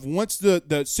aftermath of once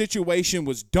the situation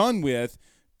was done with,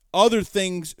 other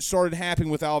things started happening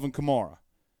with Alvin Kamara.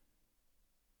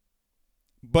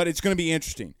 But it's going to be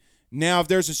interesting. Now, if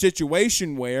there's a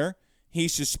situation where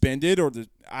he's suspended or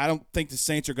I don't think the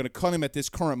Saints are going to cut him at this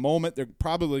current moment. They're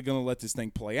probably going to let this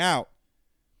thing play out.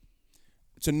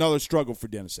 It's another struggle for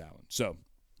Dennis Allen. So,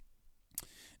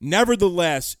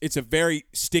 nevertheless, it's a very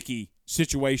sticky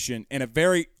situation and a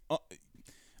very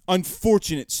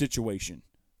unfortunate situation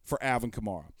for Alvin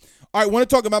Kamara. All right, I want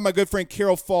to talk about my good friend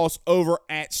Carol Foss over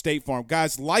at State Farm.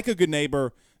 Guys, like a good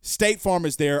neighbor, State Farm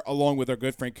is there along with our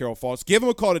good friend Carol Foss. Give him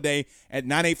a call today at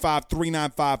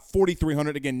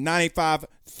 985-395-4300. Again,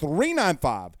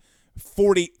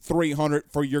 985-395-4300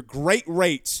 for your great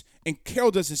rates. And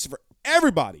Carol does this for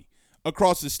everybody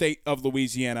across the state of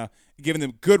Louisiana, giving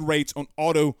them good rates on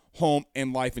auto, home,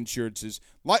 and life insurances.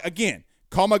 Again,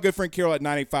 Call my good friend Carol at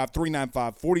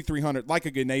 985-395-4300. Like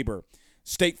a good neighbor,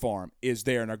 State Farm is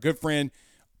there. And our good friends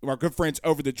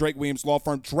over the Drake Williams Law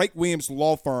Firm,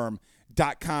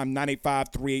 drakewilliamslawfirm.com,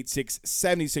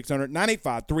 985-386-7600,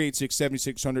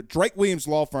 985-386-7600,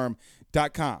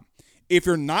 drakewilliamslawfirm.com. If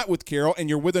you're not with Carol and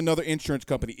you're with another insurance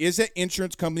company, is that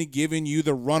insurance company giving you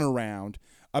the runaround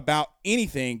about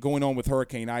anything going on with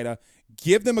Hurricane Ida?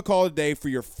 Give them a call today for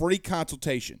your free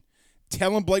consultation.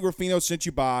 Tell them Blake Ruffino sent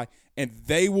you by, and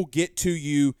they will get to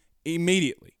you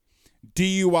immediately.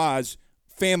 DUIs,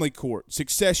 family court,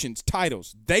 successions,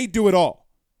 titles, they do it all.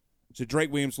 So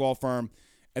Drake Williams Law Firm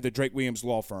at the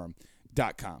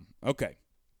drakewilliamslawfirm.com. Okay,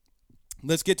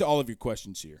 let's get to all of your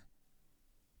questions here.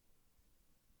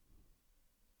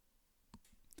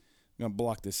 I'm going to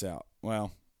block this out.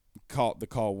 Well, the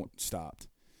call stopped.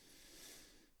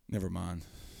 Never mind.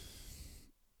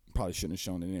 Probably shouldn't have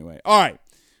shown it anyway. All right.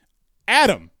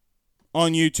 Adam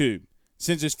on YouTube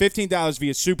sends us $15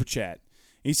 via Super Chat.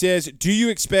 He says, do you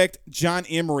expect John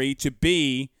Emery to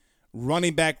be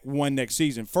running back one next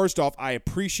season? First off, I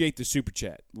appreciate the Super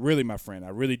Chat. Really, my friend. I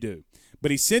really do.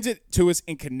 But he sends it to us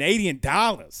in Canadian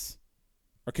dollars.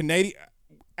 Or Canadian.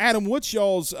 Adam, what's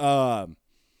y'all's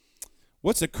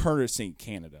what's the currency in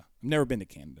Canada? I've never been to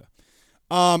Canada.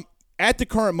 At the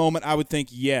current moment, I would think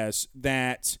yes,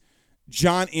 that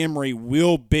John Emery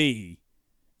will be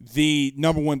the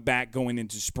number one back going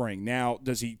into spring. Now,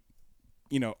 does he,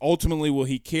 ultimately will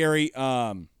he carry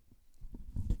hold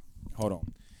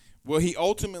on. Will he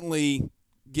ultimately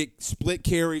get split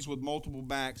carries with multiple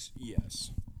backs?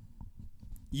 Yes.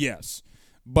 Yes.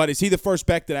 But is he the first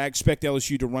back that I expect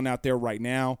LSU to run out there right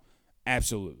now?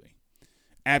 Absolutely.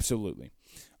 Absolutely.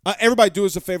 Everybody do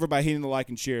us a favor by hitting the like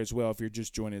and share as well if you're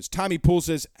just joining us. Tommy Poole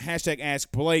says,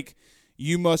 #Ask Blake.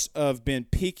 You must have been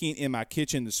peeking in my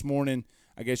kitchen this morning.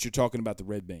 I guess you're talking about the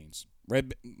red beans.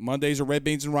 Mondays are red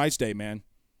beans and rice day, man.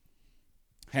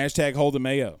 #Hold the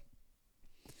mayo.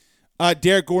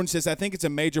 Derek Gordon says, I think it's a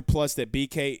major plus that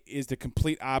BK is the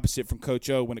complete opposite from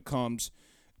Coach O when it comes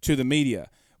to the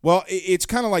media. Well, it's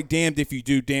kind of like damned if you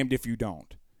do, damned if you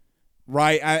don't.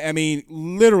 Right? I mean,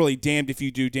 literally damned if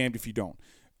you do, damned if you don't.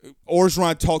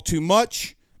 Orgeron talked too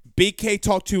much. BK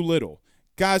talked too little.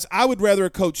 Guys, I would rather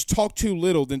a coach talk too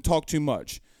little than talk too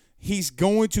much. He's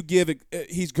going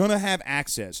to have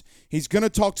access. He's going to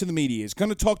talk to the media. He's going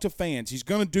to talk to fans. He's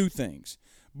going to do things.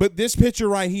 But this picture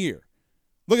right here,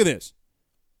 look at this.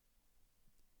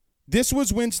 This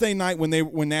was Wednesday night when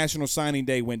National Signing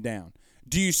Day went down.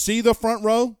 Do you see the front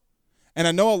row? And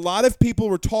I know a lot of people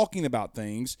were talking about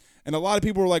things, and a lot of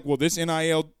people were like, well, this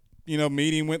NIL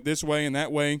meeting went this way and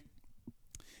that way.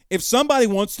 If somebody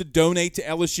wants to donate to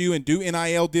LSU and do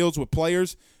NIL deals with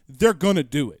players, they're going to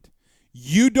do it.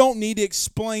 You don't need to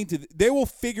explain to them. They will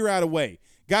figure out a way.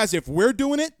 Guys, if we're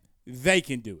doing it, they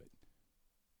can do it.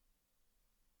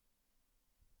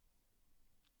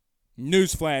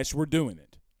 Newsflash, we're doing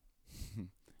it.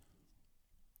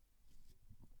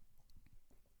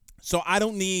 So I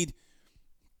don't need,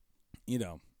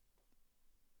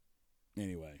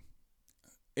 anyway.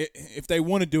 If they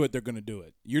want to do it, they're going to do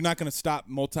it. You're not going to stop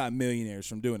multimillionaires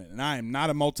from doing it. And I am not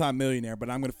a multimillionaire, but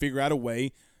I'm going to figure out a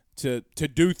way to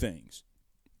do things.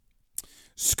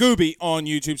 Scooby on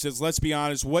YouTube says, let's be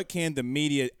honest, what can the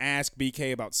media ask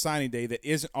BK about signing day that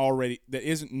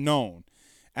isn't known?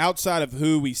 Outside of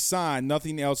who we signed,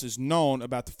 nothing else is known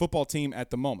about the football team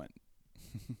at the moment.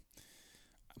 I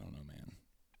don't know, man.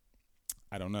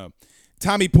 I don't know.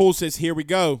 Tommy Poole says, here we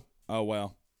go. Oh,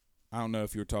 well, I don't know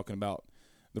if you were talking about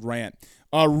the rant.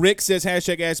 Rick says,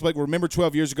 #Ask Blake. Remember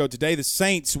 12 years ago today, the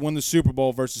Saints won the Super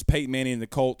Bowl versus Peyton Manning and the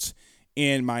Colts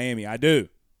in Miami. I do.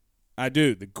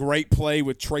 The great play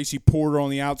with Tracy Porter on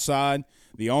the outside,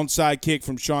 the onside kick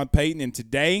from Sean Payton, and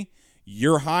today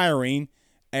you're hiring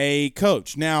a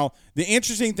coach. Now, the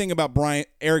interesting thing about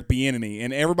Eric Bieniemy,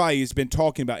 and everybody has been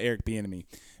talking about Eric Bieniemy,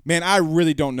 man, I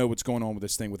really don't know what's going on with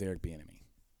this thing with Eric Bieniemy.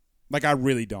 Like, I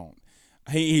really don't.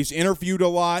 He's interviewed a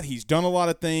lot. He's done a lot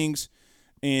of things.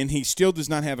 And he still does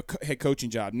not have a head coaching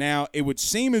job. Now, it would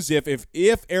seem as if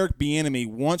Eric Bieniemy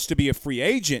wants to be a free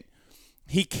agent,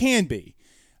 he can be.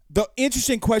 The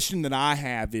interesting question that I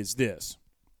have is this.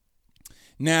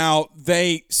 Now,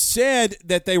 they said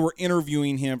that they were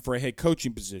interviewing him for a head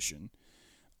coaching position.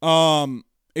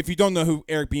 If you don't know who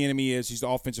Eric Bieniemy is, he's the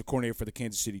offensive coordinator for the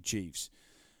Kansas City Chiefs.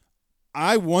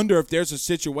 I wonder if there's a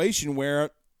situation where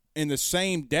in the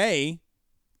same day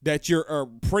that you're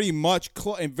pretty much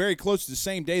and very close to the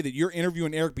same day that you're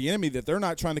interviewing Eric Bieniemy, that they're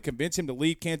not trying to convince him to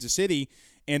leave Kansas City,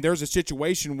 and there's a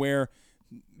situation where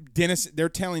they're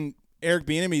telling Eric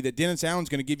Bieniemy that Dennis Allen's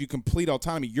going to give you complete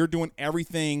autonomy. You're doing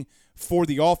everything for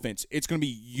the offense. It's going to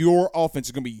be your offense.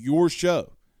 It's going to be your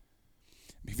show.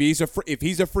 If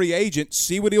he's a free agent,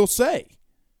 see what he'll say.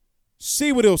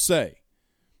 See what he'll say.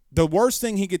 The worst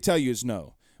thing he could tell you is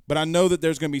no. But I know that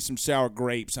there's going to be some sour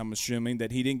grapes, I'm assuming,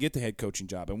 that he didn't get the head coaching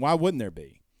job. And why wouldn't there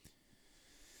be?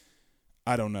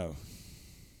 I don't know.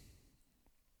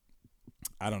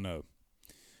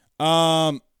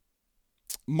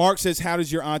 Mark says, how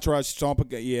does your entourage stomp?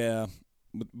 Yeah,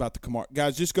 about the Kamara.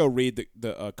 Guys, just go read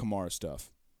the Kamara stuff.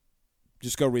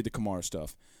 Just go read the Kamara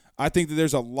stuff. I think that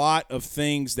there's a lot of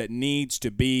things that needs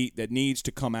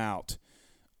to come out.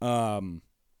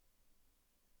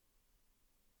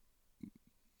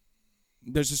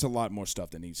 There's just a lot more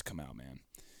stuff that needs to come out, man.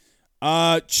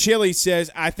 Chili says,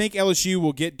 I think LSU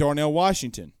will get Darnell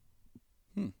Washington.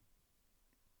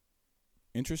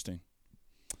 Interesting.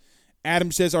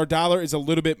 Adam says, our dollar is a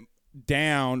little bit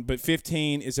down, but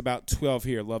 15 is about 12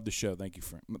 here. Love the show. Thank you,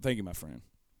 friend. Thank you, my friend.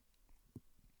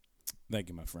 Thank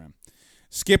you, my friend.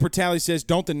 Skipper Tally says,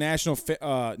 don't the National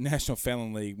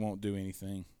Felon League won't do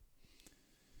anything.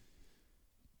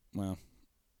 Well.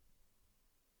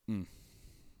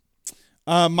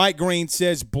 Mike Green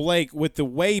says, Blake, with the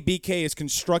way BK is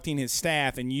constructing his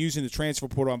staff and using the transfer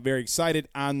portal, I'm very excited.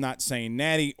 I'm not saying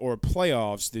natty or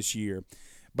playoffs this year,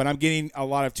 but I'm getting a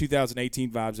lot of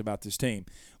 2018 vibes about this team.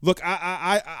 Look,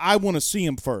 I want to see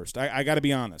him first. I got to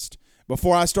be honest.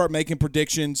 Before I start making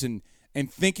predictions and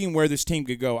thinking where this team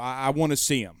could go, I want to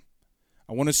see him.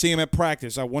 I want to see him at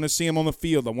practice. I want to see him on the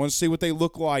field. I want to see what they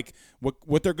look like,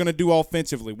 what they're going to do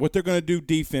offensively, what they're going to do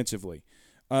defensively.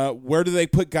 Where do they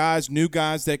put new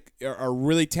guys that are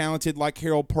really talented like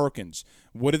Harold Perkins?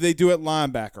 What do they do at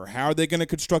linebacker? How are they going to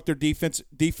construct their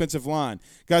defensive line?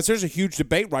 Guys, there's a huge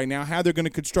debate right now how they're going to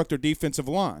construct their defensive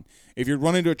line. If you're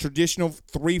running to a traditional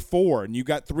 3-4 and you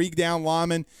got 3 down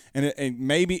linemen and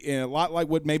maybe a lot like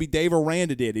what maybe Dave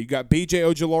Aranda did, you got B.J.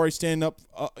 Ojulari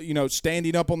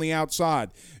standing up on the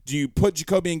outside. Do you put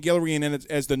Jacoby and Guillory in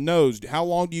as the nose? How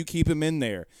long do you keep him in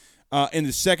there? In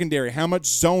the secondary, how much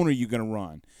zone are you going to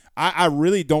run? I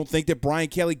really don't think that Brian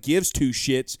Kelly gives two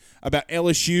shits about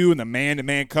LSU and the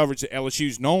man-to-man coverage that LSU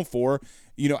is known for.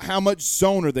 How much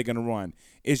zone are they going to run?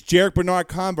 Is Jarek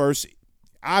Bernard-Converse,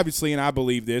 obviously, and I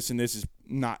believe this, and this is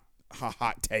not a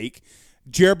hot take,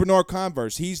 Jarek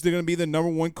Bernard-Converse, he's going to be the number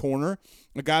one corner,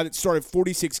 a guy that started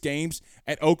 46 games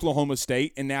at Oklahoma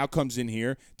State and now comes in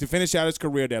here to finish out his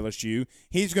career at LSU.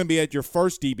 He's going to be at your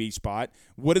first DB spot.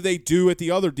 What do they do at the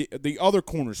other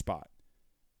corner spot?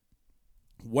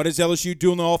 What does LSU do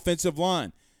on the offensive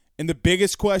line? And the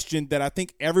biggest question that I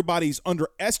think everybody's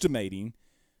underestimating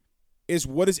is,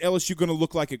 what is LSU going to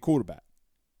look like at quarterback?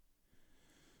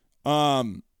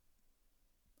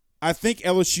 I think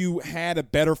LSU had a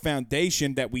better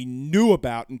foundation that we knew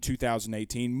about in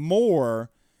 2018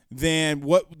 more than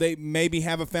what they maybe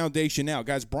have a foundation now.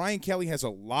 Guys, Brian Kelly has a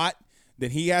lot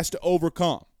that he has to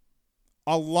overcome.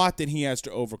 A lot that he has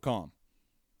to overcome.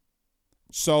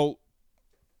 So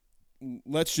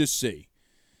let's just see.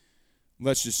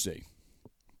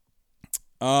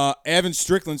 Evan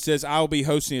Strickland says, I will be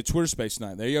hosting a Twitter Space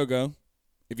tonight. There you go.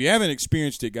 If you haven't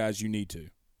experienced it, guys, you need to.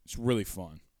 It's really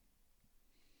fun.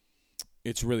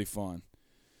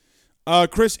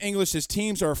 Chris English says,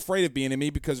 teams are afraid of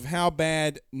Bieniemy because of how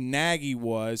bad Nagy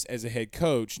was as a head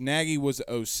coach. Nagy was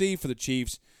the OC for the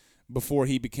Chiefs before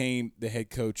he became the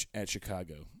head coach at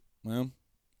Chicago. Well,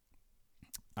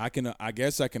 I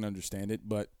guess I can understand it,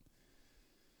 but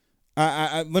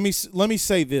let me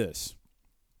say this.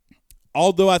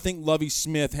 Although I think Lovie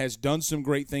Smith has done some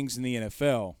great things in the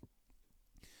NFL,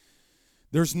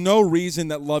 there's no reason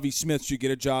that Lovie Smith should get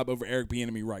a job over Eric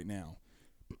Bieniemy right now.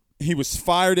 He was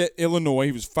fired at Illinois.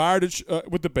 He was fired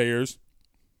with the Bears.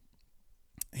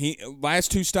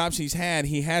 Last 2 stops he's had,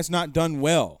 he has not done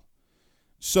well.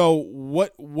 So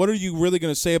what are you really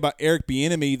going to say about Eric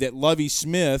Bieniemy that Lovie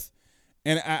Smith,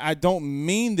 and I don't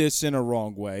mean this in a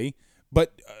wrong way,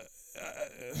 but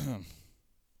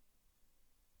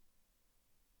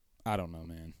I don't know,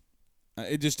 man.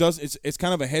 It just does. It's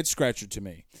kind of a head scratcher to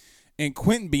me. And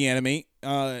Quentin Bieniemy,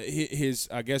 his,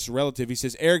 I guess, relative, he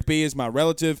says, Eric B. is my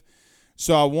relative,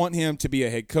 so I want him to be a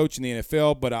head coach in the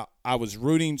NFL, but I was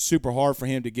rooting super hard for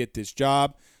him to get this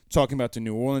job. Talking about the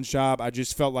New Orleans job, I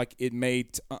just felt like it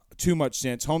made too much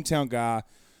sense. Hometown guy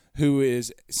who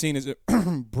is seen as a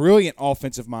brilliant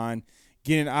offensive mind,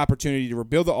 getting an opportunity to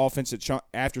rebuild the offense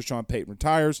after Sean Payton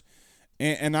retires,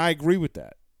 and I agree with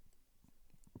that.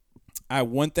 I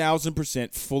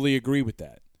 1,000% fully agree with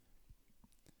that.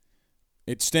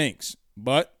 It stinks,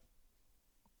 but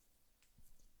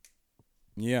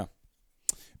yeah.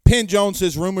 Penn Jones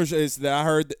says rumors is that I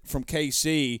heard from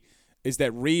KC is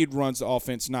that Reed runs the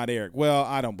offense, not Eric. Well,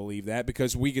 I don't believe that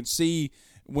because we can see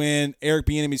when Eric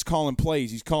Bieniemy's calling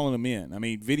plays, he's calling them in. I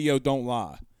mean, video don't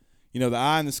lie. The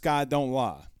eye in the sky don't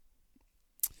lie.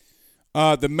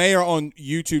 The mayor on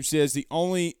YouTube says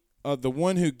the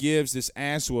one who gives this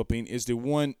ass whooping is the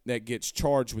one that gets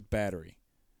charged with battery.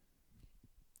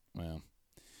 Well,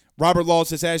 Robert Law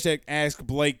says, hashtag ask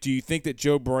Blake, do you think that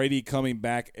Joe Brady coming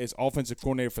back as offensive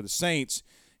coordinator for the Saints,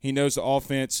 he knows the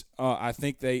offense? I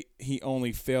think he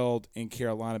only failed in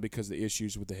Carolina because of the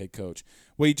issues with the head coach.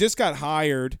 Well, he just got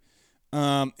hired,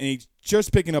 and he's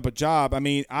just picking up a job. I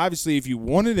mean, obviously, if you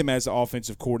wanted him as an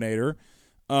offensive coordinator,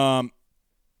 I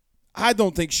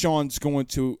don't think Sean's going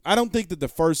to – I don't think that the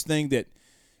first thing that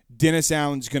Dennis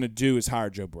Allen's going to do is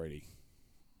hire Joe Brady.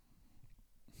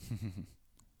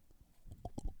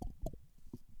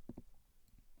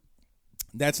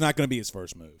 That's not going to be his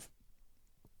first move.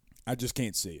 I just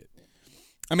can't see it.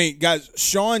 I mean, guys,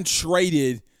 Sean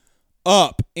traded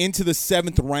up into the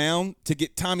 7th round to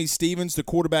get Tommy Stevens, the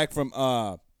quarterback from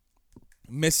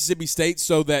Mississippi State,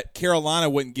 so that Carolina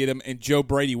wouldn't get him and Joe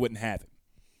Brady wouldn't have him.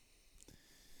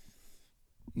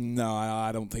 No,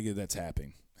 I don't think that's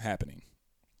happening.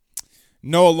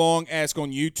 Noah Long asked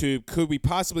on YouTube, could we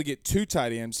possibly get 2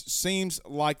 tight ends? Seems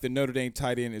like the Notre Dame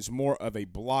tight end is more of a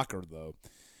blocker, though.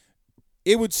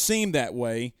 It would seem that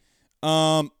way.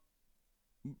 But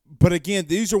again,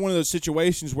 these are one of those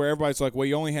situations where everybody's like, well,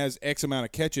 he only has X amount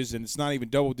of catches, and it's not even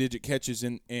double-digit catches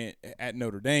at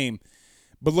Notre Dame.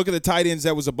 But look at the tight ends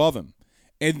that was above him.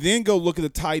 And then go look at the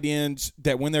tight ends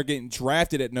that when they're getting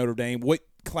drafted at Notre Dame, what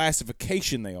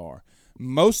classification they are.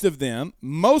 Most of them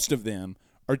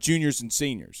are juniors and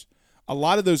seniors. A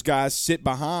lot of those guys sit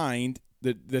behind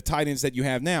the tight ends that you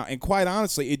have now. And quite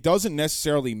honestly, it doesn't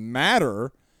necessarily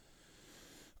matter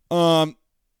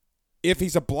if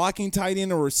he's a blocking tight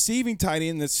end or receiving tight end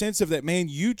in the sense of that, man,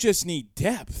 you just need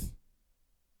depth.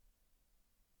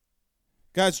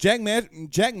 Guys, Jack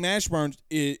Mashburn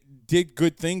did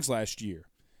good things last year.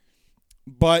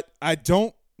 But I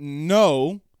don't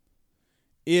know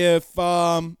if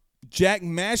Jack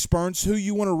Mashburn's who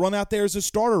you want to run out there as a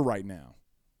starter right now.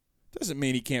 Doesn't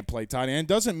mean he can't play tight end.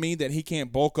 Doesn't mean that he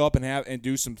can't bulk up and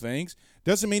do some things.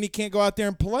 Doesn't mean he can't go out there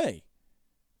and play.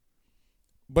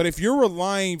 But if you're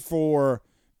relying for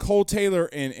Cole Taylor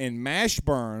and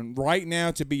Mashburn right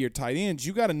now to be your tight ends,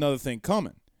 you got another thing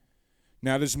coming.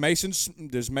 Now, does Mason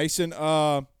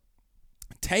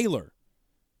Taylor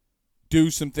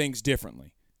do some things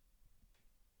differently?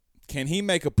 Can he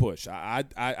make a push?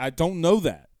 I don't know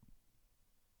that.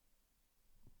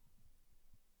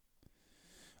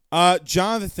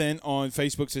 Jonathan on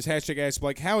Facebook says, hashtag ask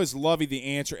Blake, how is Lovey the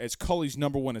answer as Culley's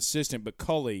number 1 assistant, but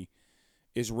Culley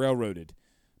is railroaded?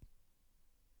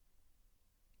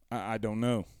 I don't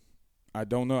know. I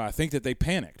think that they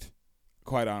panicked,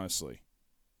 quite honestly.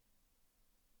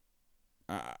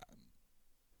 I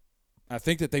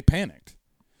think that they panicked.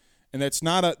 And that's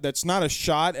not a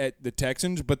shot at the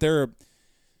Texans, but they're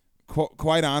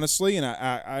quite honestly, and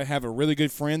I have a really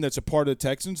good friend that's a part of the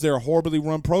Texans, they're a horribly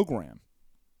run program.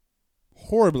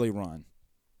 Horribly run.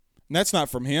 And that's not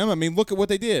from him. I mean, look at what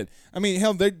they did. I mean,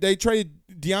 hell, they traded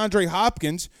DeAndre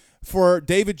Hopkins for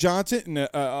David Johnson and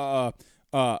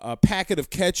a packet of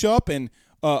ketchup and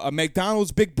a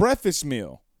McDonald's big breakfast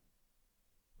meal.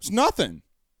 It's nothing.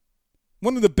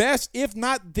 One of the best, if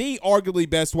not the arguably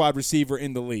best wide receiver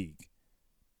in the league.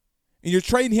 And you're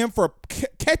trading him for a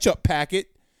ketchup packet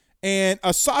and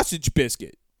a sausage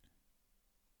biscuit.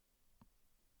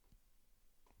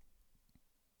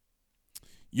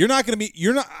 I'm not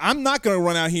going to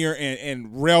run out here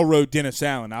and railroad Dennis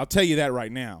Allen. I'll tell you that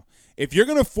right now. If you're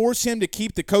going to force him to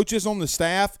keep the coaches on the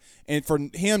staff and for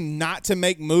him not to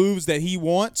make moves that he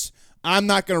wants, I'm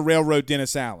not going to railroad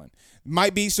Dennis Allen.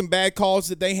 Might be some bad calls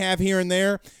that they have here and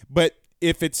there, but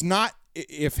if he's not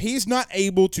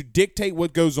able to dictate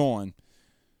what goes on,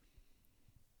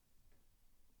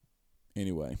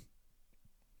 anyway.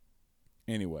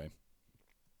 Nick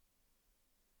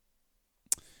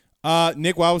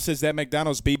Wild says that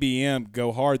McDonald's BBM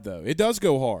go hard though. It does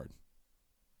go hard.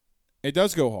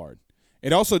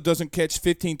 It also doesn't catch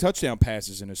 15 touchdown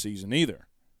passes in a season either.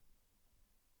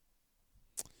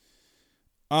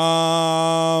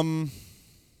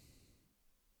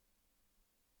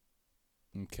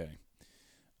 Okay.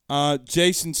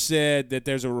 Jason said that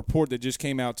there's a report that just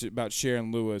came out about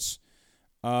Sharon Lewis.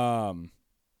 I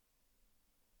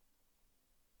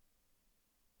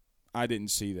didn't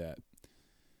see that.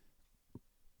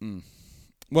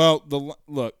 Well,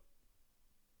 look.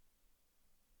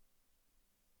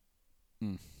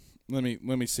 Let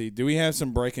me see. Do we have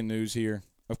some breaking news here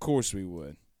Of course we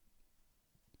would.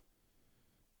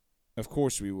 Of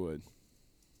course we would.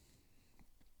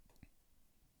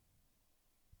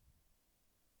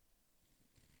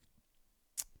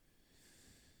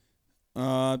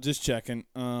 Just checking.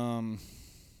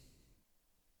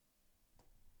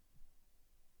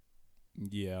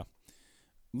 Yeah.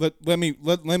 Let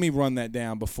me run that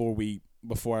down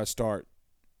before I start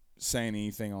saying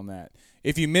anything on that.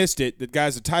 If you missed it, the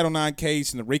Title IX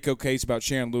case and the RICO case about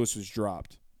Sharon Lewis was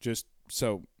dropped. Just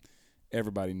so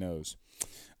everybody knows.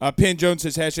 Penn Jones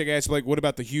says, #Ask Blake, what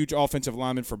about the huge offensive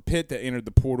lineman from Pitt that entered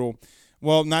the portal?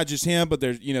 Well, not just him, but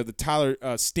there's the Tyler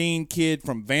Steen kid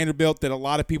from Vanderbilt that a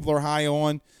lot of people are high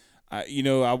on. I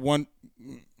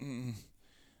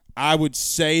would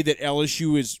say that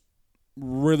LSU is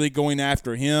really going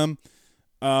after him.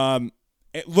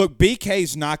 Look,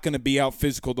 BK's not going to be out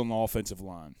physical on the offensive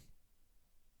line.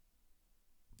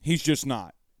 He's just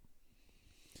not.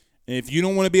 And if you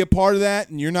don't want to be a part of that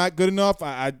and you're not good enough,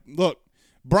 look,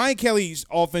 Brian Kelly's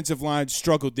offensive line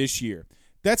struggled this year.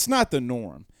 That's not the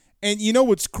norm. And you know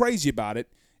what's crazy about it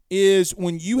is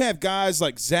when you have guys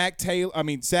like Zach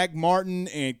Martin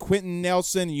and Quentin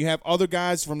Nelson, and you have other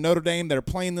guys from Notre Dame that are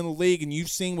playing in the league, and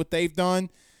you've seen what they've done.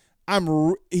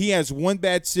 He has one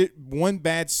bad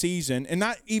season, and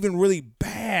not even really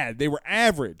bad. They were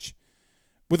average,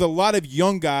 with a lot of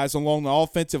young guys along the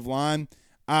offensive line.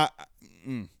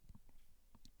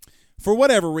 For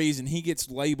whatever reason, he gets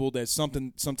labeled as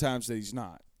something sometimes that he's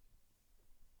not.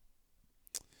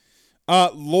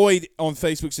 Lloyd on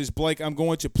Facebook says, Blake, I'm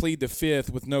going to plead the fifth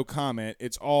with no comment.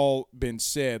 It's all been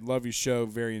said. Love your show.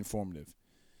 Very informative.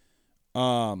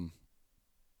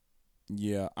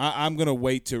 Yeah, I'm going to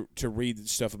wait to read the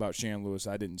stuff about Sharon Lewis.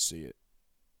 I didn't see it.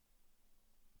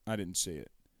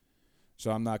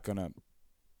 So I'm not going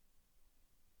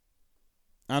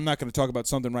to talk about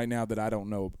something right now that I don't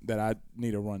know, that I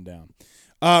need a rundown.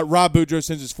 Rob Boudreaux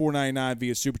sends us $4.99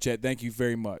 via Super Chat. Thank you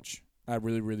very much. I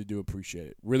really, really do appreciate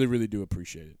it. Really, really do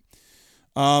appreciate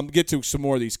it. Get to some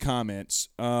more of these comments.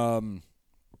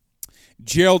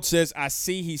 Gerald says, I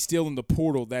see he's still in the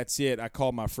portal. That's it. I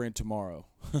call my friend tomorrow.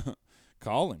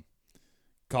 Call him.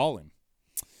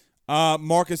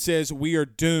 Marcus says, we are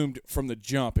doomed from the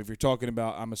jump. If you're talking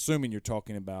about, I'm assuming you're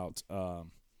talking about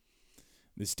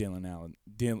this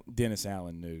Dennis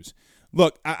Allen news.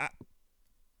 Look,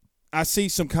 I see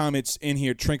some comments in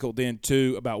here trickled in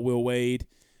too about Will Wade.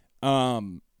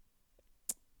 Guys,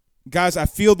 I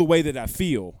feel the way that I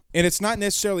feel, and it's not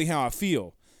necessarily how I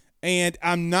feel. And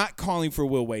I'm not calling for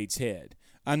Will Wade's head.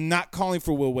 I'm not calling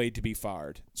for Will Wade to be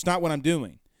fired. It's not what I'm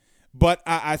doing. But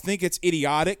I think it's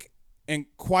idiotic and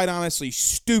quite honestly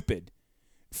stupid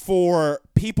for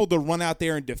people to run out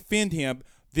there and defend him,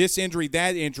 this injury,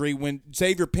 that injury, when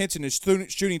Xavier Pinson is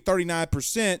shooting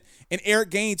 39% and Eric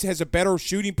Gaines has a better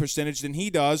shooting percentage than he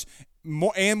does,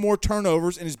 more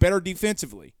turnovers, and is better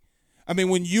defensively. I mean,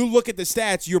 when you look at the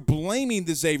stats, you're blaming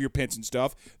the Xavier Pinson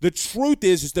stuff. The truth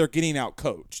is they're getting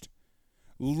out-coached.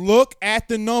 Look at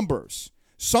the numbers.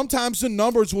 Sometimes the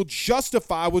numbers will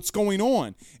justify what's going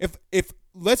on. If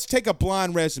let's take a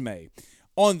blind resume.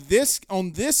 On this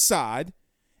side,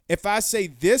 if I say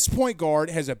this point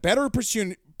guard has a better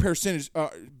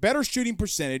better shooting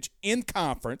percentage in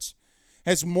conference,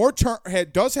 has more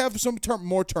does have some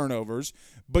more turnovers,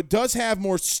 but does have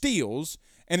more steals,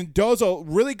 and does a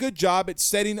really good job at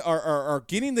setting or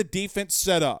getting the defense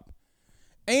set up,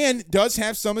 and does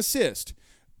have some assist.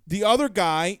 The other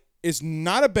guy is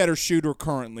not a better shooter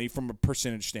currently from a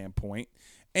percentage standpoint,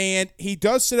 and he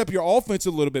does set up your offense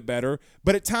a little bit better,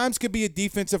 but at times could be a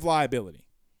defensive liability.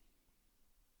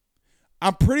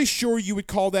 I'm pretty sure you would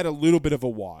call that a little bit of a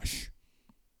wash.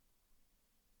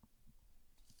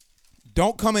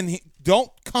 Don't come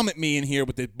at me in here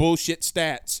with the bullshit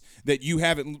stats that you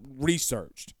haven't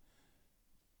researched.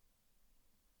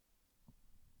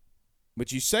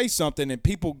 But you say something and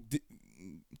people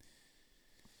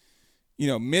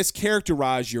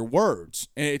mischaracterize your words,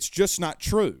 and it's just not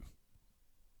true.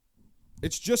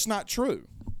 It's just not true.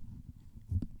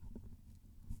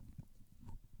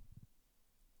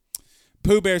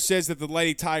 Pooh Bear says that the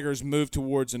Lady Tigers move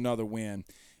towards another win.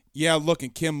 Yeah, look,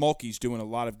 and Kim Mulkey's doing a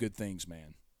lot of good things,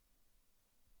 man.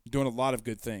 Doing a lot of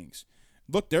good things.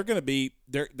 Look, they're going to be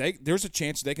there's a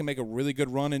chance they can make a really good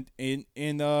run in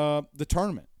the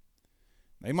tournament.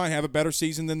 They might have a better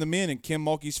season than the men in Kim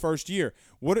Mulkey's first year.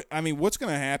 What's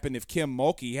going to happen if Kim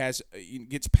Mulkey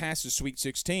gets past the Sweet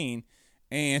 16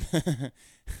 and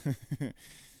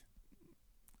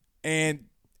and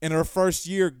in her first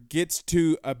year gets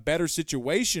to a better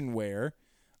situation where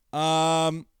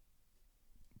Will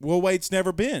Wade's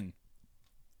never been?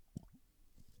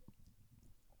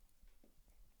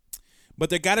 But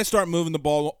they got to start moving the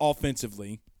ball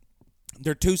offensively.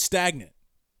 They're too stagnant.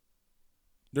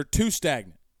 They're too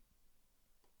stagnant.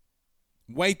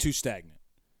 Way too stagnant.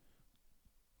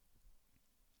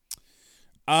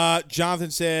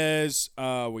 Jonathan says,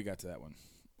 we got to that one.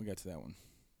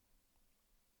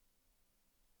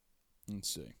 Let's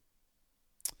see.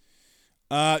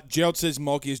 Gerald says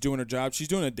Mulkey is doing her job. She's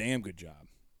doing a damn good job.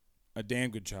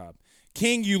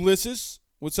 King Ulysses.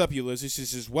 What's up, Ulysses? He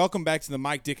says, welcome back to the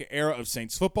Mike Ditka era of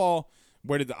Saints football.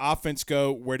 Where did the offense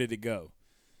go? Where did it go?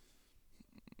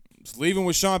 It's leaving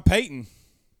with Sean Payton.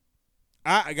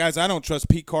 Guys, I don't trust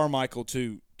Pete Carmichael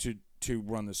to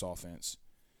run this offense.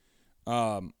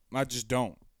 I just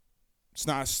don't. It's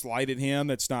not a slight at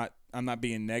him. I'm not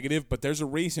being negative, but there's a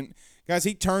reason. Guys,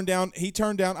 he turned down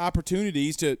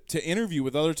opportunities to interview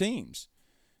with other teams.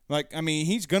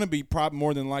 He's going to be probably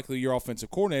more than likely your offensive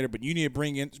coordinator, but you need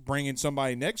to bring in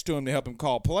somebody next to him to help him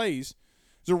call plays.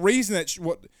 There's a reason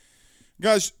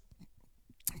guys,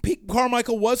 Pete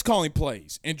Carmichael was calling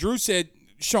plays, and Drew said,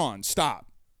 Sean, stop.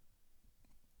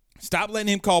 Stop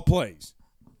letting him call plays.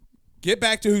 Get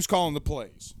back to who's calling the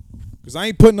plays, because I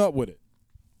ain't putting up with it.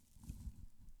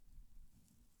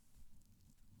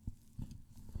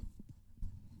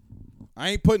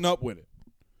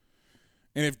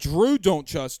 And if Drew doesn't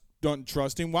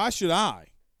trust him, why should I?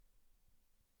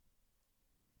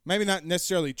 Maybe not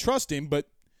necessarily trust him, but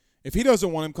if he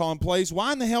doesn't want him calling plays,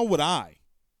 why in the hell would I?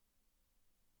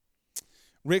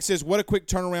 Rick says, what a quick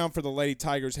turnaround for the Lady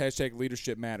Tigers. #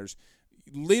 leadership matters.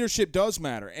 Leadership does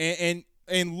matter. And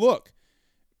look,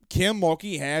 Kim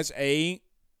Mulkey has a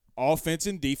offense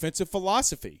and defensive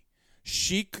philosophy.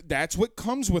 That's what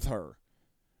comes with her.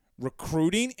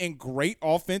 Recruiting and great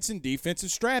offense and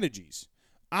defensive strategies.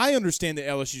 I understand that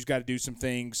LSU's got to do some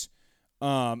things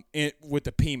with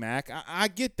the PMAC. I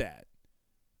get that.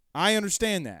 I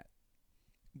understand that.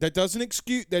 That doesn't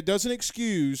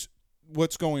excuse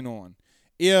what's going on.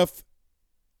 If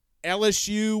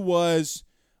LSU was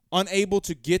unable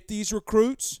to get these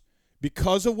recruits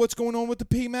because of what's going on with the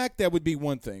PMAC, that would be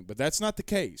one thing, but that's not the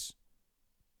case.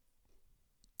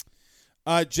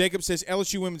 Jacob says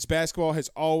LSU women's basketball has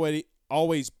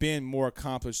always been more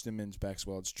accomplished than men's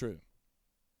basketball. It's true.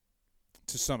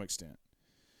 To some extent.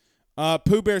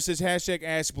 Pooh Bear says, #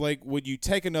 ask Blake, would you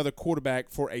take another quarterback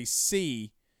for a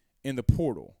C in the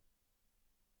portal?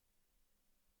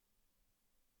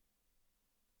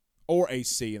 Or a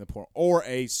C in the portal. Or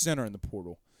a center in the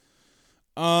portal.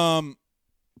 Pooh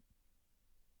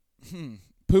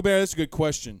Bear, that's a good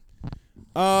question.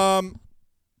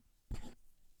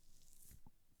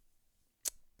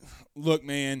 Look,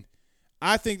 man,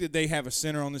 I think that they have a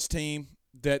center on this team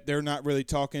that they're not really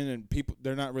talking and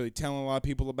they're not really telling a lot of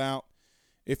people about.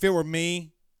 If it were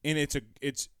me, and it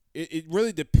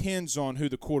really depends on who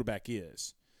the quarterback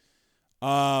is.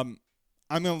 I'm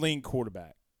going to lean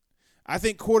quarterback. I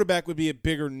think quarterback would be a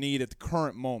bigger need at the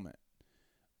current moment.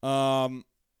 But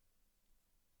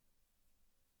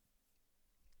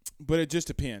it just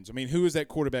depends. Who is that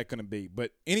quarterback going to be? But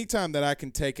anytime that I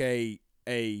can take a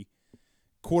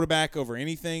quarterback over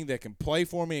anything that can play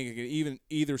for me and can even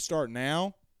either start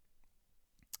now,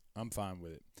 I'm fine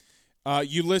with it.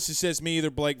 Ulysses says, me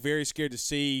either, Blake, very scared to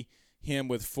see him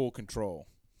with full control.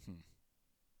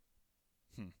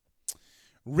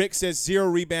 Rick says 0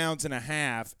 rebounds and a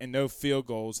half and no field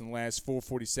goals in the last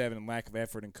 4:47 and lack of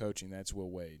effort in coaching. That's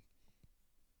Will Wade.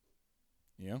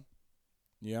 Yeah.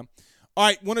 All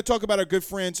right, want to talk about our good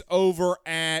friends over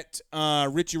at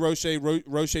Richie Roche,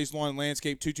 Roche's Lawn and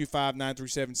Landscape,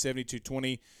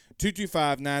 225-937-7220,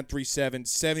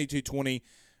 225-937-7220.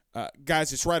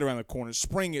 Guys, it's right around the corner.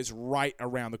 Spring is right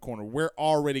around the corner. We're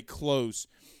already close,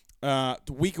 the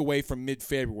week away from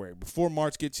mid-February. Before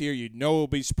March gets here, you know it'll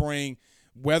be spring.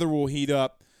 Weather will heat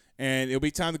up, and it'll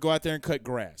be time to go out there and cut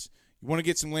grass. You want to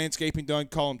get some landscaping done,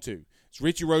 call them too. It's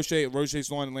Richie Roche at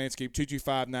Roche's Lawn and Landscape,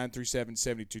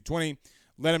 225-937-7220.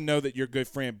 Let them know that your good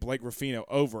friend Blake Ruffino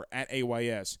over at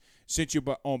AYS sent you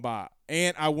on by.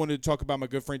 And I wanted to talk about my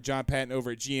good friend John Patton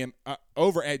over at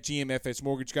GMFS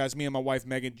Mortgage. Guys, me and my wife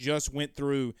Megan just went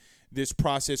through this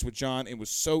process with John. It was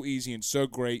so easy and so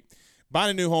great.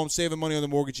 Buying a new home, saving money on the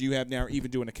mortgage you have now, or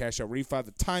even doing a cash-out refi.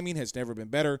 The timing has never been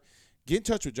better. Get in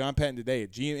touch with John Patton today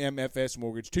at GMFS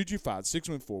Mortgage,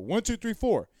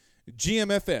 225-614-1234.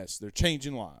 GMFS, they're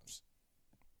changing lives.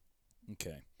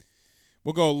 Okay.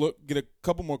 We'll go get a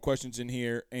couple more questions in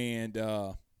here, and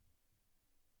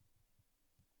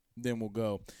then we'll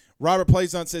go. Robert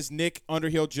Plazon says Nick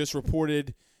Underhill just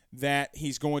reported that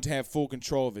he's going to have full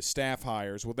control of his staff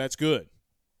hires. Well, that's good.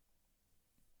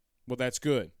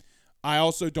 I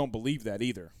also don't believe that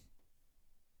either.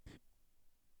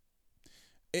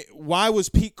 why was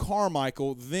Pete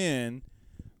Carmichael then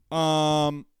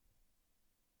why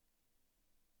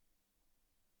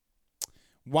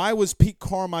was Pete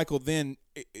Carmichael then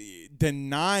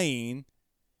denying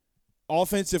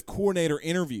offensive coordinator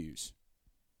interviews?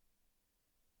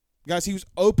 Guys, he was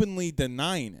openly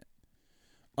denying it.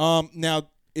 Now,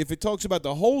 if it talks about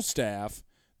the whole staff,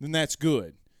 then that's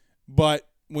good. But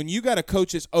when you got a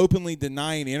coach that's openly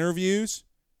denying interviews,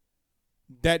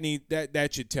 that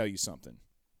should tell you something.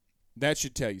 That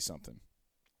should tell you something.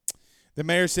 The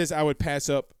mayor says I would pass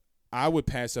up a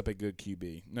good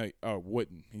QB. No,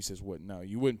 wouldn't. He says wouldn't. No,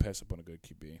 you wouldn't pass up on a good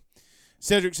QB.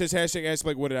 Cedric says, #Ask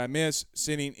Blake, what did I miss?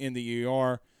 Sitting in the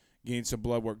ER, getting some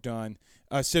blood work done.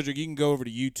 Cedric, you can go over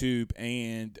to YouTube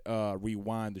and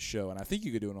rewind the show. And I think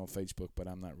you could do it on Facebook, but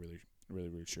I'm not really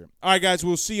sure. All right, guys,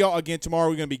 we'll see y'all again tomorrow.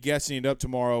 We're going to be guessing it up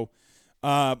tomorrow.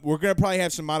 We're going to probably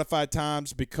have some modified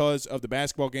times because of the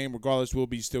basketball game. Regardless, we'll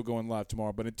be still going live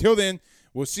tomorrow. But until then,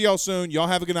 we'll see y'all soon. Y'all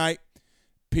have a good night.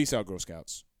 Peace out, Girl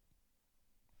Scouts.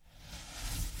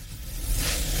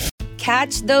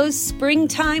 Catch those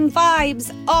springtime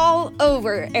vibes all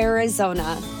over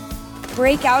Arizona.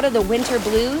 Break out of the winter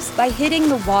blues by hitting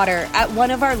the water at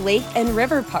one of our lake and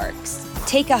river parks.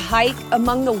 Take a hike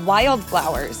among the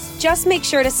wildflowers. Just make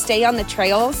sure to stay on the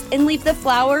trails and leave the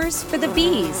flowers for the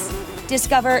bees.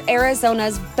 Discover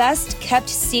Arizona's best kept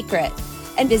secret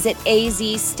and visit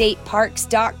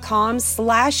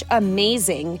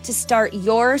azstateparks.com/amazing to start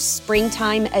your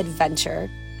springtime adventure.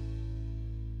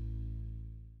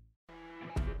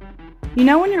 You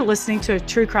know when you're listening to a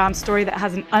true crime story that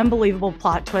has an unbelievable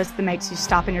plot twist that makes you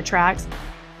stop in your tracks?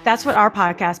 That's what our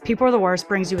podcast, People Are the Worst,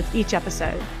 brings you with each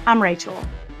episode. I'm Rachel.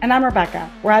 And I'm Rebecca.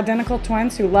 We're identical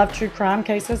twins who love true crime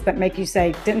cases that make you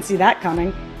say, didn't see that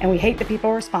coming, and we hate the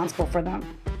people responsible for them.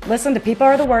 Listen to People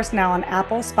Are the Worst now on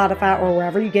Apple, Spotify, or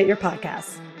wherever you get your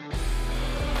podcasts.